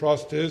zero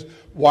trust is,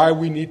 why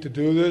we need to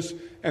do this,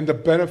 and the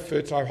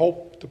benefits, I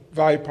hope, the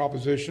value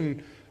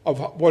proposition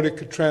of what it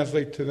could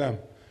translate to them.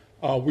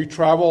 We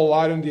travel a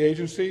lot in the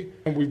agency,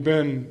 and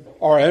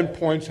our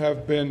endpoints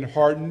have been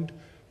hardened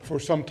for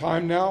some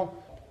time now.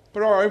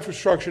 But our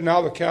infrastructure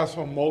now, the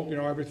castle and moat,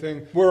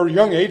 everything, we're a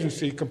young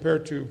agency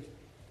compared to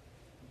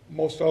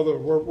most other.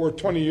 We're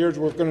 20 years.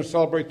 We're going to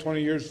celebrate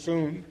 20 years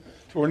soon,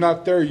 so we're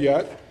not there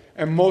yet.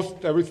 And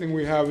everything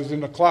we have is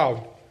in the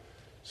cloud.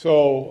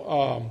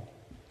 So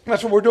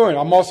that's what we're doing.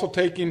 I'm also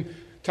taking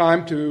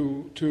time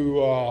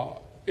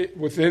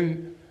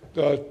within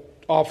the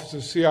Office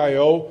of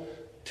CIO,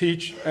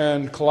 teach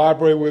and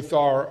collaborate with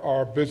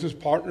our business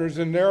partners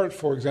in there.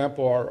 For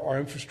example, our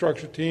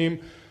infrastructure team,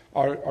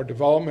 our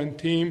development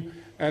team,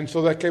 and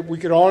so that we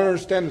can all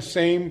understand the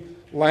same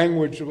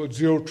language of what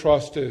Zero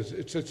Trust is.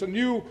 It's a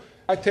new.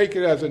 I take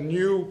it as a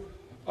new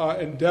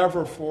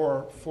endeavor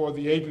for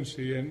the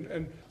agency,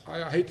 and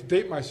I hate to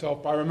date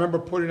myself, but I remember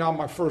putting out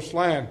my first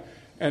LAN,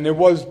 and it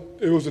was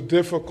a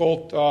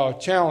difficult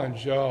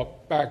challenge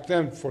back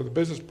then for the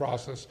business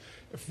process.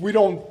 If we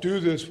don't do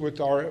this with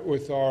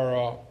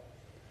our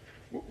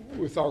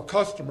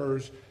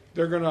customers,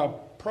 they're going to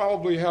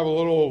probably have a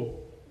little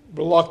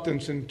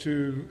reluctance and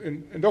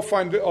they'll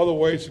find other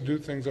ways to do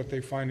things that they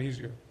find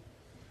easier.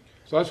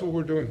 So that's what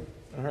we're doing.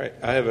 All right.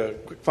 I have a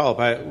quick follow-up.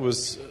 I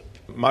was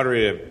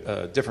moderating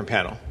a different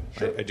panel.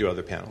 Sure. I do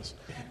other panels.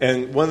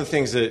 And one of the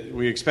things that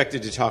we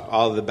expected to talk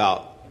all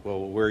about, well,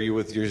 where are you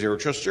with your Zero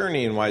Trust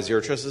journey and why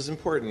Zero Trust is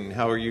important?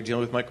 How are you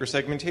dealing with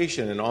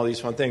microsegmentation and all these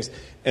fun things?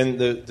 And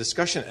the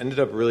discussion ended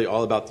up really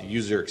all about the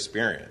user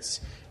experience.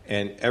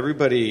 And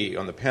everybody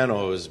on the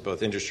panel, was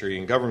both industry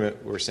and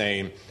government, were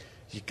saying,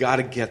 you got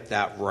to get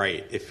that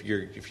right. If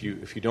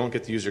you don't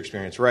get the user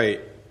experience right,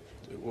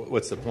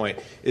 what's the point?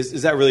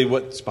 Is that really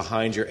what's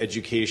behind your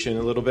education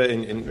a little bit?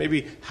 And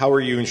maybe how are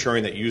you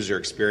ensuring that user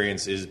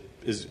experience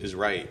is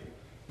right?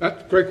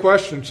 That's a great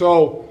question.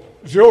 So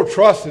Zero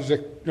Trust is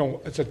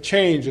it's a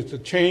change. It's a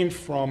change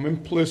from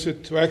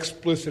implicit to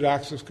explicit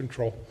access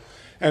control.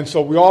 And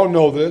so we all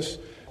know this.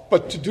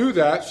 But to do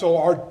that, so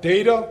our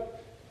data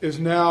is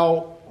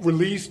now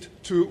released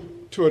to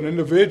an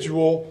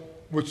individual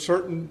with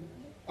certain,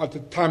 at the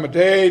time of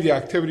day, the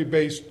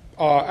activity-based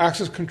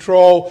access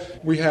control.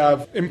 We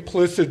have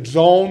implicit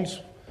zones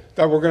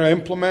that we're going to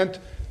implement,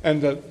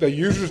 and the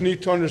users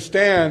need to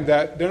understand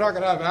that they're not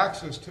going to have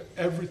access to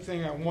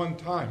everything at one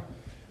time.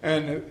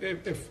 And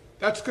if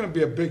that's going to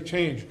be a big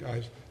change,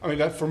 guys. I mean,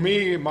 that for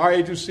me, my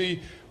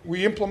agency,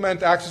 we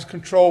implement access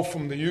control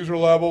from the user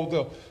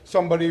level.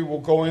 Somebody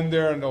will go in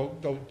there and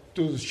they'll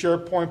do the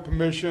SharePoint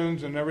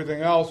permissions and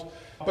everything else.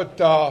 But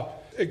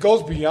it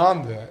goes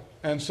beyond that.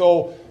 And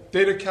so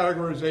data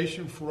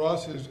categorization for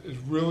us is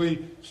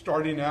really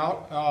starting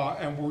out,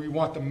 and we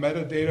want the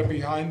metadata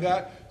behind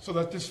that so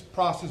that this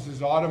process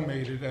is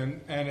automated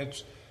and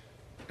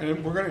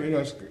we're going to,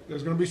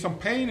 there's going to be some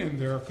pain in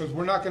there because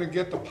we're not going to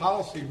get the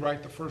policy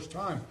right the first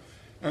time.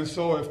 And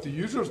so if the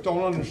users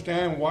don't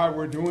understand why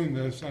we're doing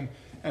this and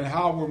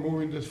how we're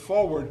moving this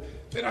forward,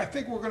 then I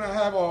think we're going to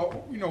have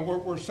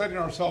we're setting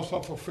ourselves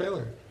up for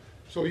failure.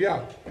 So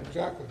yeah,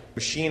 exactly.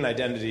 Machine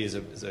identity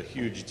is a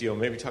huge deal.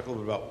 Maybe talk a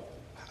little bit about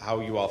how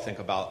you all think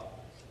about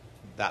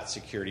that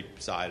security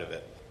side of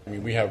it. I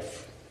mean, we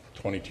have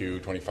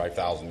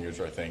 25,000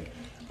 users, I think,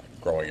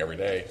 growing every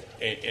day.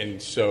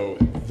 And so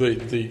there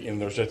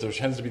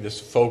tends to be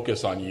this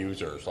focus on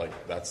users,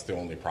 like that's the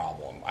only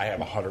problem. I have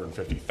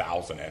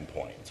 150,000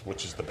 endpoints,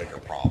 which is the bigger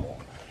problem.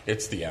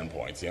 It's the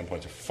endpoints. The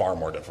endpoints are far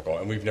more difficult,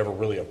 and we've never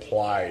really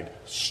applied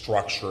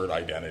structured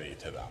identity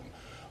to them.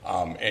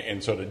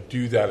 And so to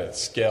do that at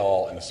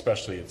scale, and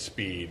especially at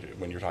speed,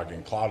 when you're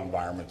talking cloud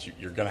environments,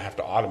 you're going to have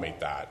to automate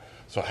that.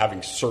 So having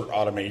cert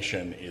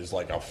automation is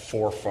like a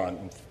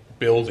forefront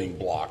building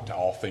block to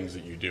all things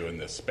that you do in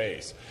this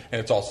space. And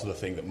it's also the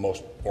thing that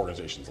most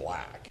organizations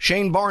lack.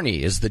 Shane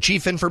Barney is the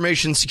Chief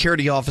Information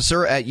Security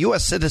Officer at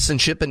U.S.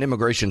 Citizenship and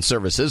Immigration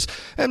Services,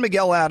 and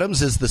Miguel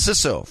Adams is the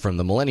CISO from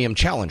the Millennium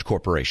Challenge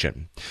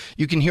Corporation.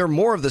 You can hear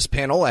more of this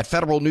panel at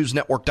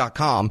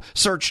federalnewsnetwork.com.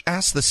 Search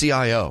Ask the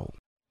CIO.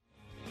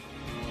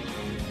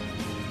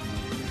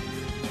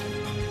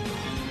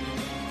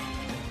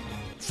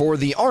 For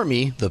the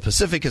Army, the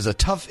Pacific is a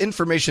tough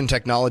information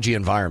technology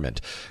environment.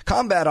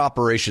 Combat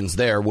operations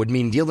there would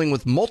mean dealing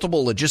with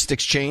multiple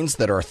logistics chains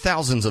that are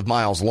thousands of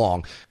miles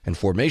long and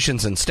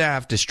formations and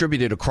staff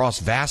distributed across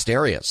vast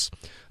areas.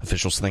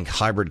 Officials think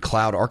hybrid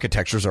cloud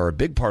architectures are a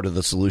big part of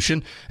the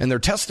solution, and they're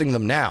testing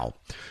them now.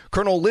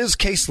 Colonel Liz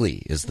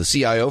Casely is the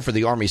CIO for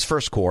the Army's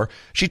First Corps.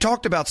 She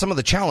talked about some of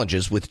the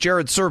challenges with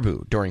Jared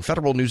Serbu during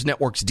Federal News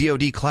Network's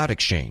DoD Cloud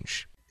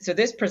Exchange. So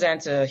this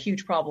presents a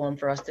huge problem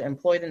for us to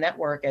employ the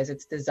network as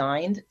it's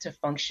designed to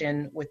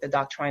function with the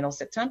doctrinal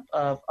sit temp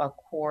of a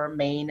core,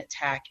 main,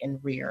 TAC, and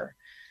rear.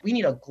 We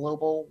need a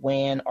global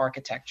WAN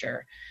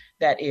architecture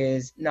that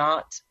is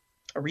not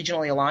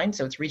regionally aligned,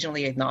 so it's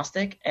regionally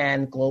agnostic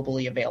and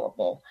globally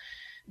available.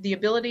 The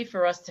ability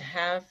for us to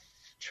have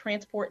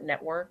transport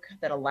network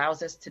that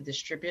allows us to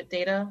distribute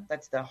data,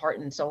 that's the heart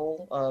and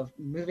soul of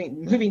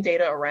moving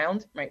data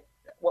around, right?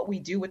 What we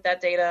do with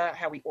that data,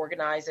 how we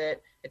organize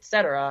it, et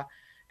cetera,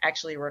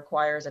 actually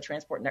requires a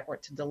transport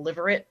network to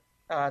deliver it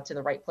to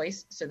the right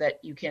place so that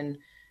you can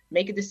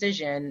make a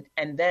decision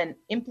and then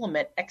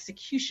implement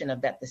execution of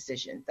that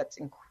decision. That's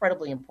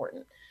incredibly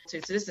important. So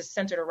this is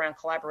centered around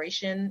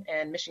collaboration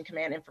and mission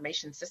command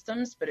information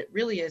systems, but it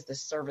really is the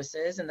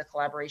services and the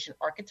collaboration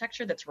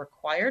architecture that's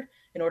required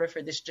in order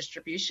for this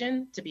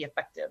distribution to be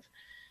effective.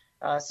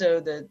 So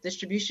the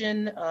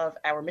distribution of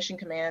our mission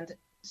command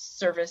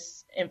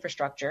service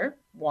infrastructure,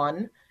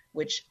 one,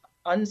 which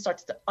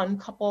starts to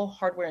uncouple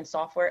hardware and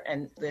software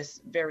and this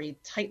very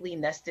tightly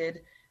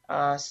nested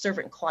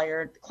servant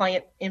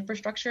client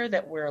infrastructure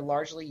that we're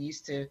largely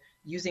used to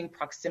using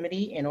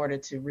proximity in order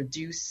to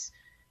reduce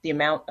the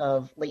amount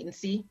of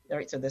latency,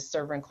 right? So the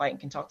server and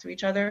client can talk to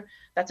each other.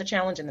 That's a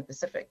challenge in the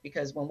Pacific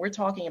because when we're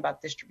talking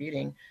about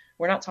distributing,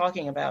 we're not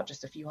talking about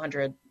just a few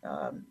hundred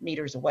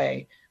meters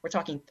away. We're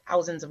talking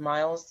thousands of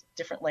miles,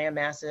 different land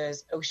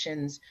masses,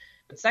 oceans.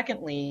 But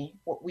secondly,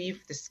 what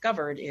we've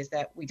discovered is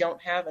that we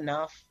don't have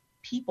enough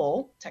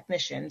people,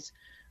 technicians,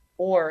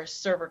 or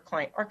server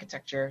client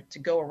architecture to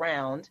go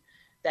around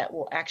that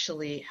will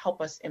actually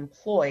help us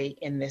employ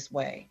in this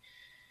way.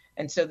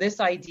 And so this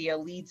idea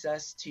leads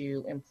us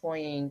to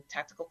employing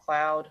tactical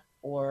cloud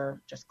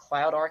or just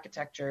cloud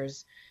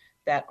architectures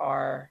that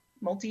are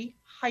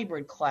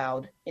multi-hybrid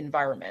cloud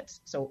environments.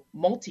 So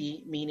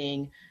multi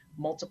meaning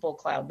multiple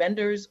cloud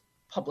vendors,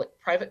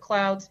 public-private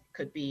clouds,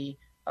 could be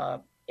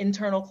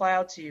internal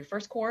cloud to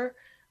First Core.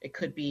 It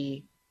could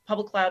be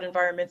public cloud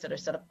environments that are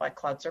set up by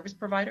cloud service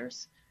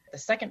providers. The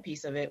second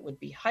piece of it would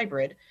be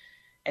hybrid.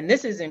 And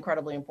this is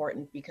incredibly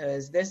important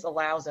because this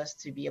allows us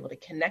to be able to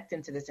connect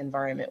into this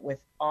environment with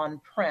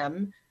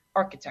on-prem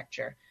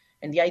architecture.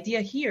 And the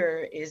idea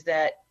here is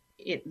that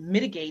it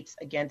mitigates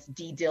against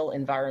DDIL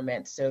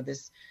environments. So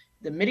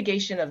the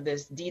mitigation of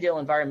this DDIL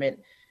environment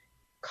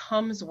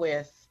comes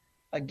with,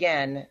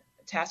 again,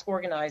 task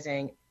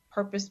organizing,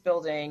 purpose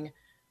building,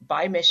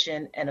 by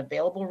mission, and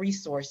available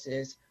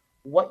resources,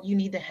 what you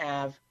need to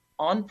have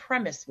on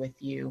premise with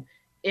you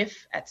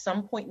if at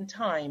some point in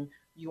time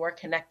you are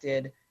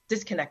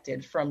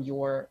disconnected from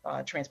your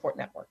transport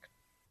network.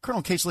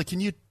 Colonel Casely,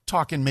 can you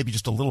talk in maybe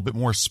just a little bit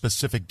more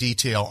specific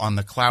detail on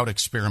the cloud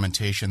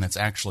experimentation that's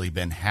actually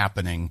been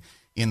happening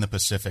in the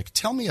Pacific?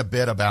 Tell me a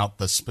bit about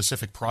the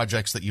specific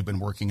projects that you've been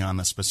working on,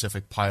 the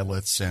specific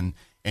pilots, and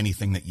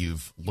anything that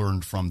you've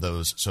learned from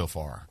those so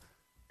far.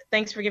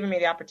 Thanks for giving me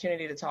the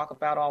opportunity to talk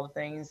about all the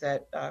things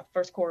that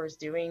First Corps is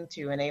doing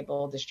to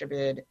enable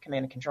distributed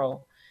command and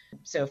control.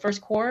 So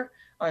First Corps,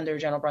 under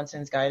General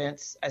Brunson's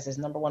guidance, as his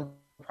number one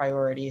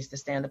priority is to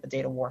stand up a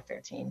data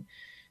warfare team.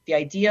 The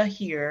idea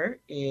here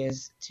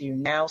is to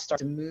now start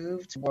to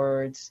move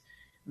towards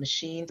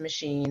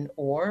machine-to-machine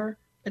or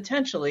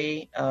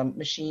potentially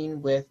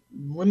machine with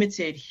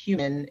limited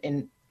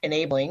human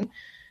enabling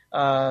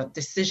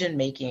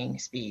decision-making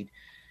speed.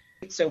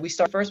 So we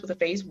start first with a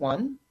phase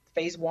one.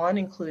 Phase one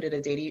included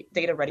a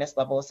data readiness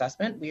level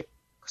assessment. We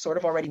sort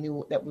of already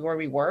knew that where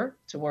we were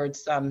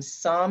towards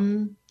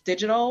some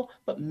digital,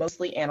 but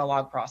mostly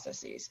analog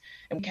processes.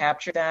 And we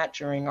captured that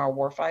during our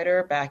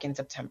warfighter back in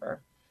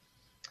September.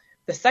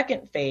 The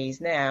second phase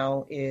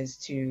now is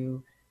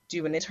to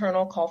do an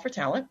internal call for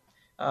talent,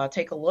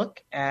 take a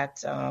look at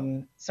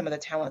some of the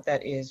talent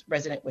that is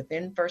resident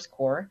within First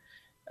Corps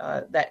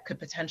that could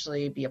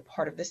potentially be a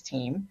part of this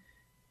team,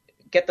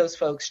 get those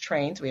folks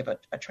trained. So we have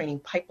a training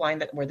pipeline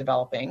that we're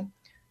developing,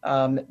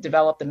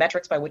 develop the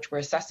metrics by which we're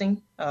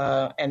assessing,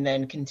 and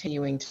then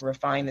continuing to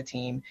refine the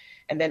team,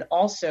 and then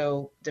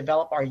also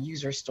develop our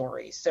user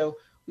stories. So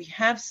we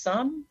have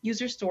some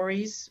user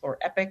stories, or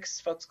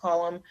epics, folks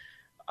call them,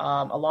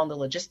 along the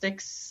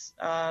logistics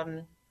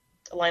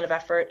line of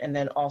effort, and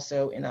then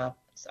also in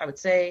I would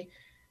say,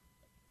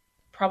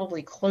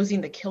 probably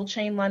closing the kill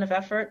chain line of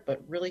effort,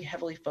 but really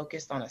heavily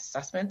focused on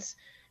assessments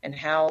and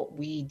how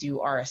we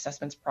do our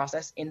assessments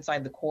process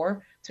inside the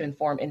Corps to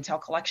inform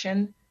intel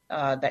collection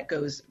that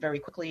goes very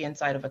quickly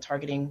inside of a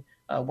targeting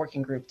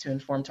working group to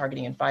inform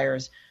targeting and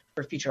fires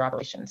for future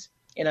operations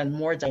in a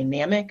more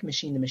dynamic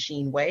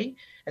machine-to-machine way,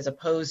 as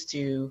opposed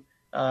to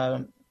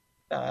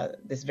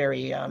this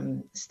very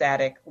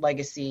static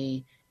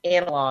legacy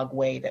analog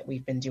way that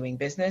we've been doing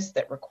business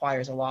that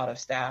requires a lot of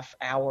staff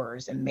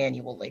hours and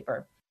manual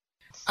labor.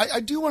 I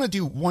do want to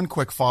do one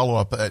quick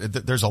follow-up.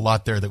 There's a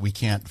lot there that we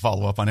can't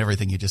follow up on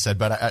everything you just said,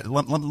 but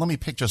let me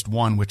pick just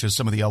one, which is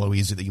some of the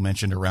LOEs that you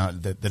mentioned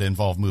around that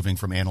involve moving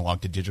from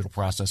analog to digital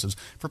processes.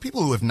 For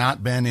people who have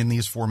not been in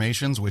these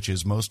formations, which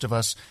is most of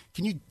us,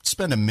 can you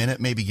spend a minute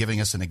maybe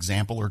giving us an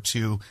example or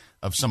two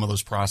of some of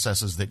those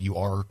processes that you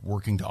are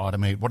working to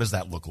automate? What does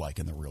that look like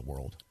in the real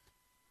world?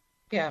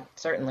 Yeah,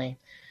 certainly.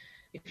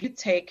 If you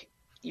take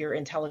your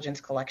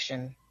intelligence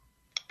collection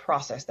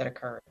process that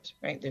occurs,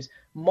 right? There's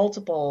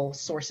multiple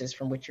sources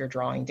from which you're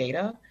drawing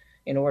data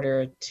in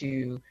order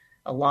to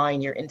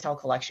align your intel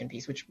collection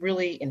piece, which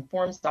really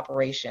informs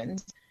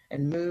operations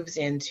and moves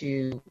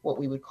into what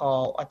we would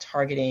call a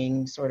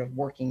targeting sort of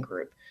working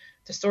group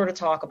to sort of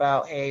talk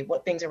about, hey,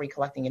 what things are we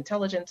collecting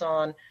intelligence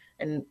on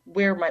and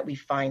where might we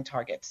find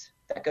targets?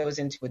 That goes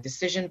into a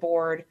decision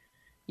board.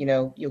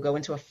 You'll go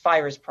into a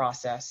fires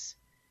process.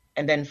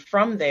 And then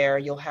from there,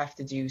 you'll have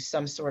to do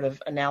some sort of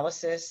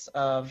analysis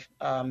of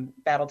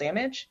battle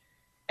damage.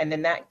 And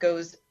then that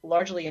goes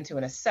largely into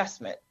an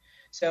assessment.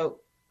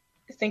 So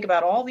think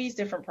about all these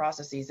different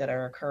processes that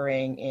are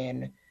occurring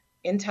in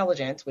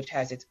intelligence, which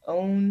has its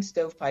own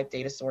stovepipe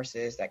data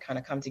sources that kind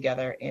of come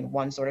together in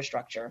one sort of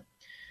structure.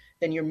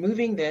 Then you're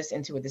moving this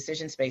into a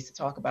decision space to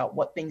talk about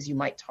what things you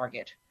might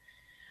target.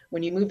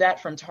 When you move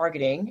that from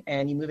targeting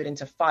and you move it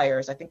into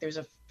fires, I think there's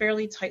a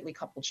fairly tightly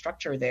coupled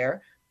structure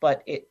there,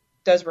 but it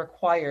does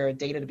require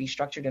data to be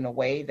structured in a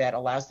way that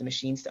allows the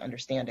machines to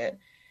understand it.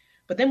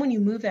 But then when you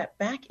move that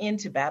back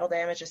into battle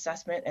damage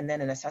assessment and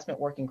then an assessment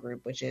working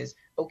group, which is,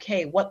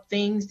 okay, what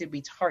things did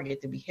we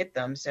target? Did we hit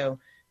them? So,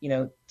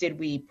 did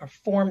we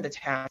perform the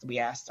task we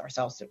asked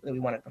ourselves that we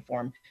wanted to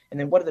perform? And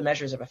then what are the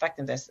measures of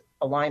effectiveness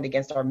aligned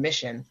against our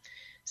mission?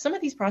 Some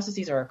of these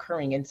processes are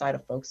occurring inside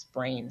of folks'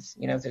 brains.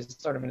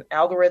 There's sort of an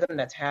algorithm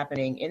that's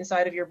happening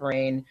inside of your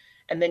brain,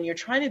 and then you're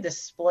trying to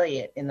display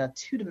it in a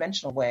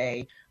two-dimensional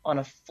way on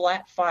a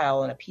flat file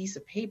on a piece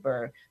of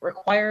paper. It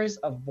requires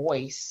a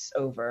voice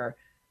over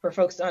for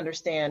folks to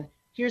understand,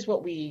 here's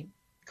what we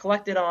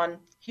collected on,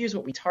 here's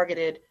what we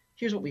targeted,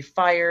 here's what we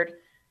fired,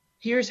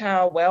 here's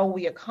how well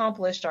we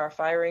accomplished our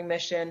firing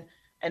mission,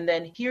 and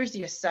then here's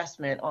the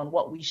assessment on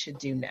what we should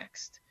do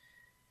next.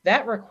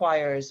 That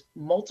requires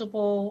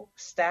multiple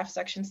staff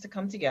sections to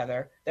come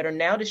together that are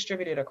now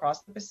distributed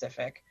across the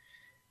Pacific.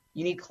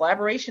 You need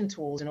collaboration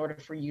tools in order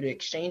for you to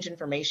exchange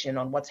information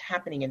on what's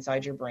happening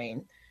inside your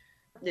brain.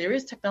 There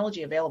is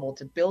technology available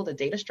to build a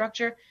data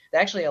structure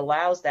that actually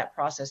allows that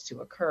process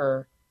to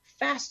occur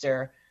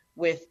faster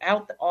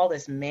without all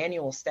this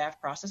manual staff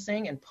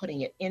processing and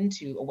putting it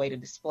into a way to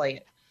display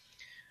it.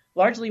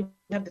 Largely, we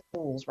have the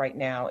tools right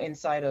now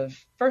inside of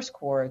First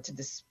Corps to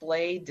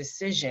display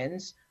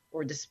decisions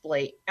or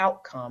display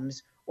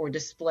outcomes or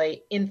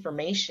display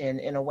information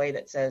in a way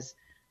that says,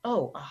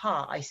 oh,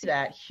 aha, I see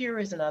that. Here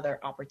is another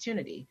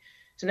opportunity.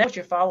 So now what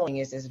you're following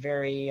is this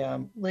very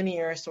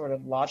linear sort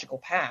of logical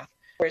path,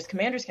 whereas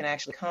commanders can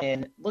actually come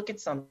in, look at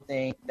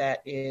something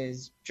that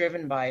is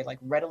driven by like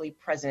readily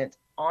present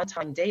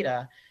on-time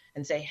data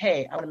and say,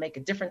 hey, I want to make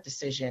a different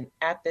decision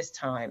at this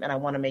time, and I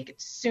want to make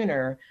it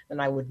sooner than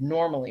I would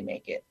normally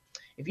make it.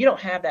 If you don't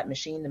have that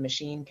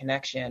machine-to-machine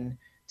connection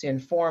to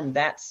inform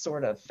that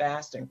sort of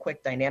fast and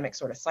quick dynamic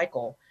sort of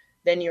cycle,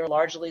 then you're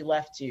largely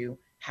left to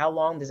how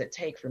long does it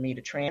take for me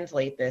to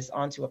translate this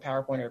onto a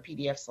PowerPoint or a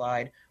PDF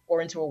slide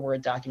or into a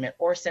Word document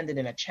or send it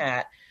in a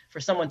chat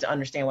for someone to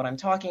understand what I'm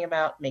talking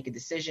about, make a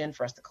decision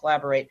for us to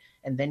collaborate,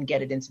 and then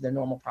get it into the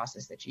normal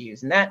process that you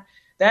use. And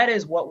that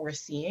is what we're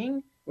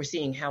seeing. We're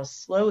seeing how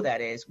slow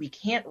that is. We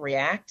can't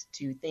react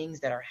to things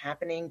that are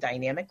happening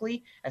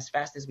dynamically as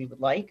fast as we would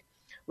like.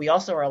 We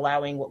also are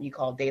allowing what we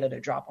call data to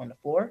drop on the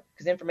floor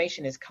because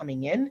information is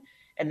coming in,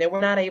 and then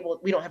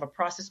we don't have a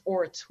process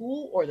or a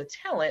tool or the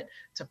talent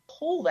to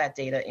pull that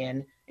data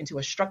into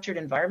a structured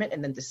environment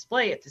and then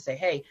display it to say,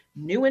 hey,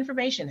 new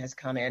information has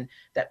come in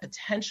that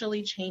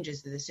potentially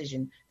changes the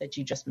decision that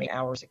you just made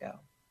hours ago.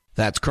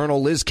 That's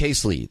Colonel Liz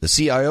Casely, the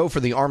CIO for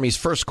the Army's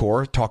First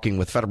Corps, talking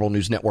with Federal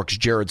News Network's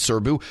Jared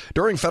Serbu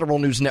during Federal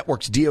News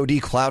Network's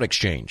DoD Cloud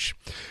Exchange.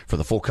 For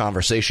the full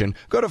conversation,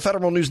 go to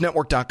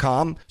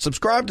federalnewsnetwork.com,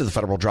 subscribe to the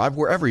Federal Drive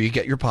wherever you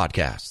get your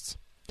podcasts.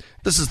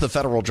 This is the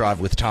Federal Drive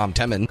with Tom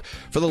Temin.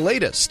 For the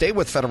latest, stay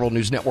with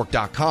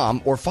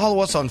federalnewsnetwork.com or follow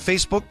us on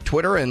Facebook,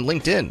 Twitter, and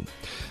LinkedIn.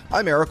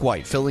 I'm Eric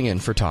White, filling in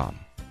for Tom.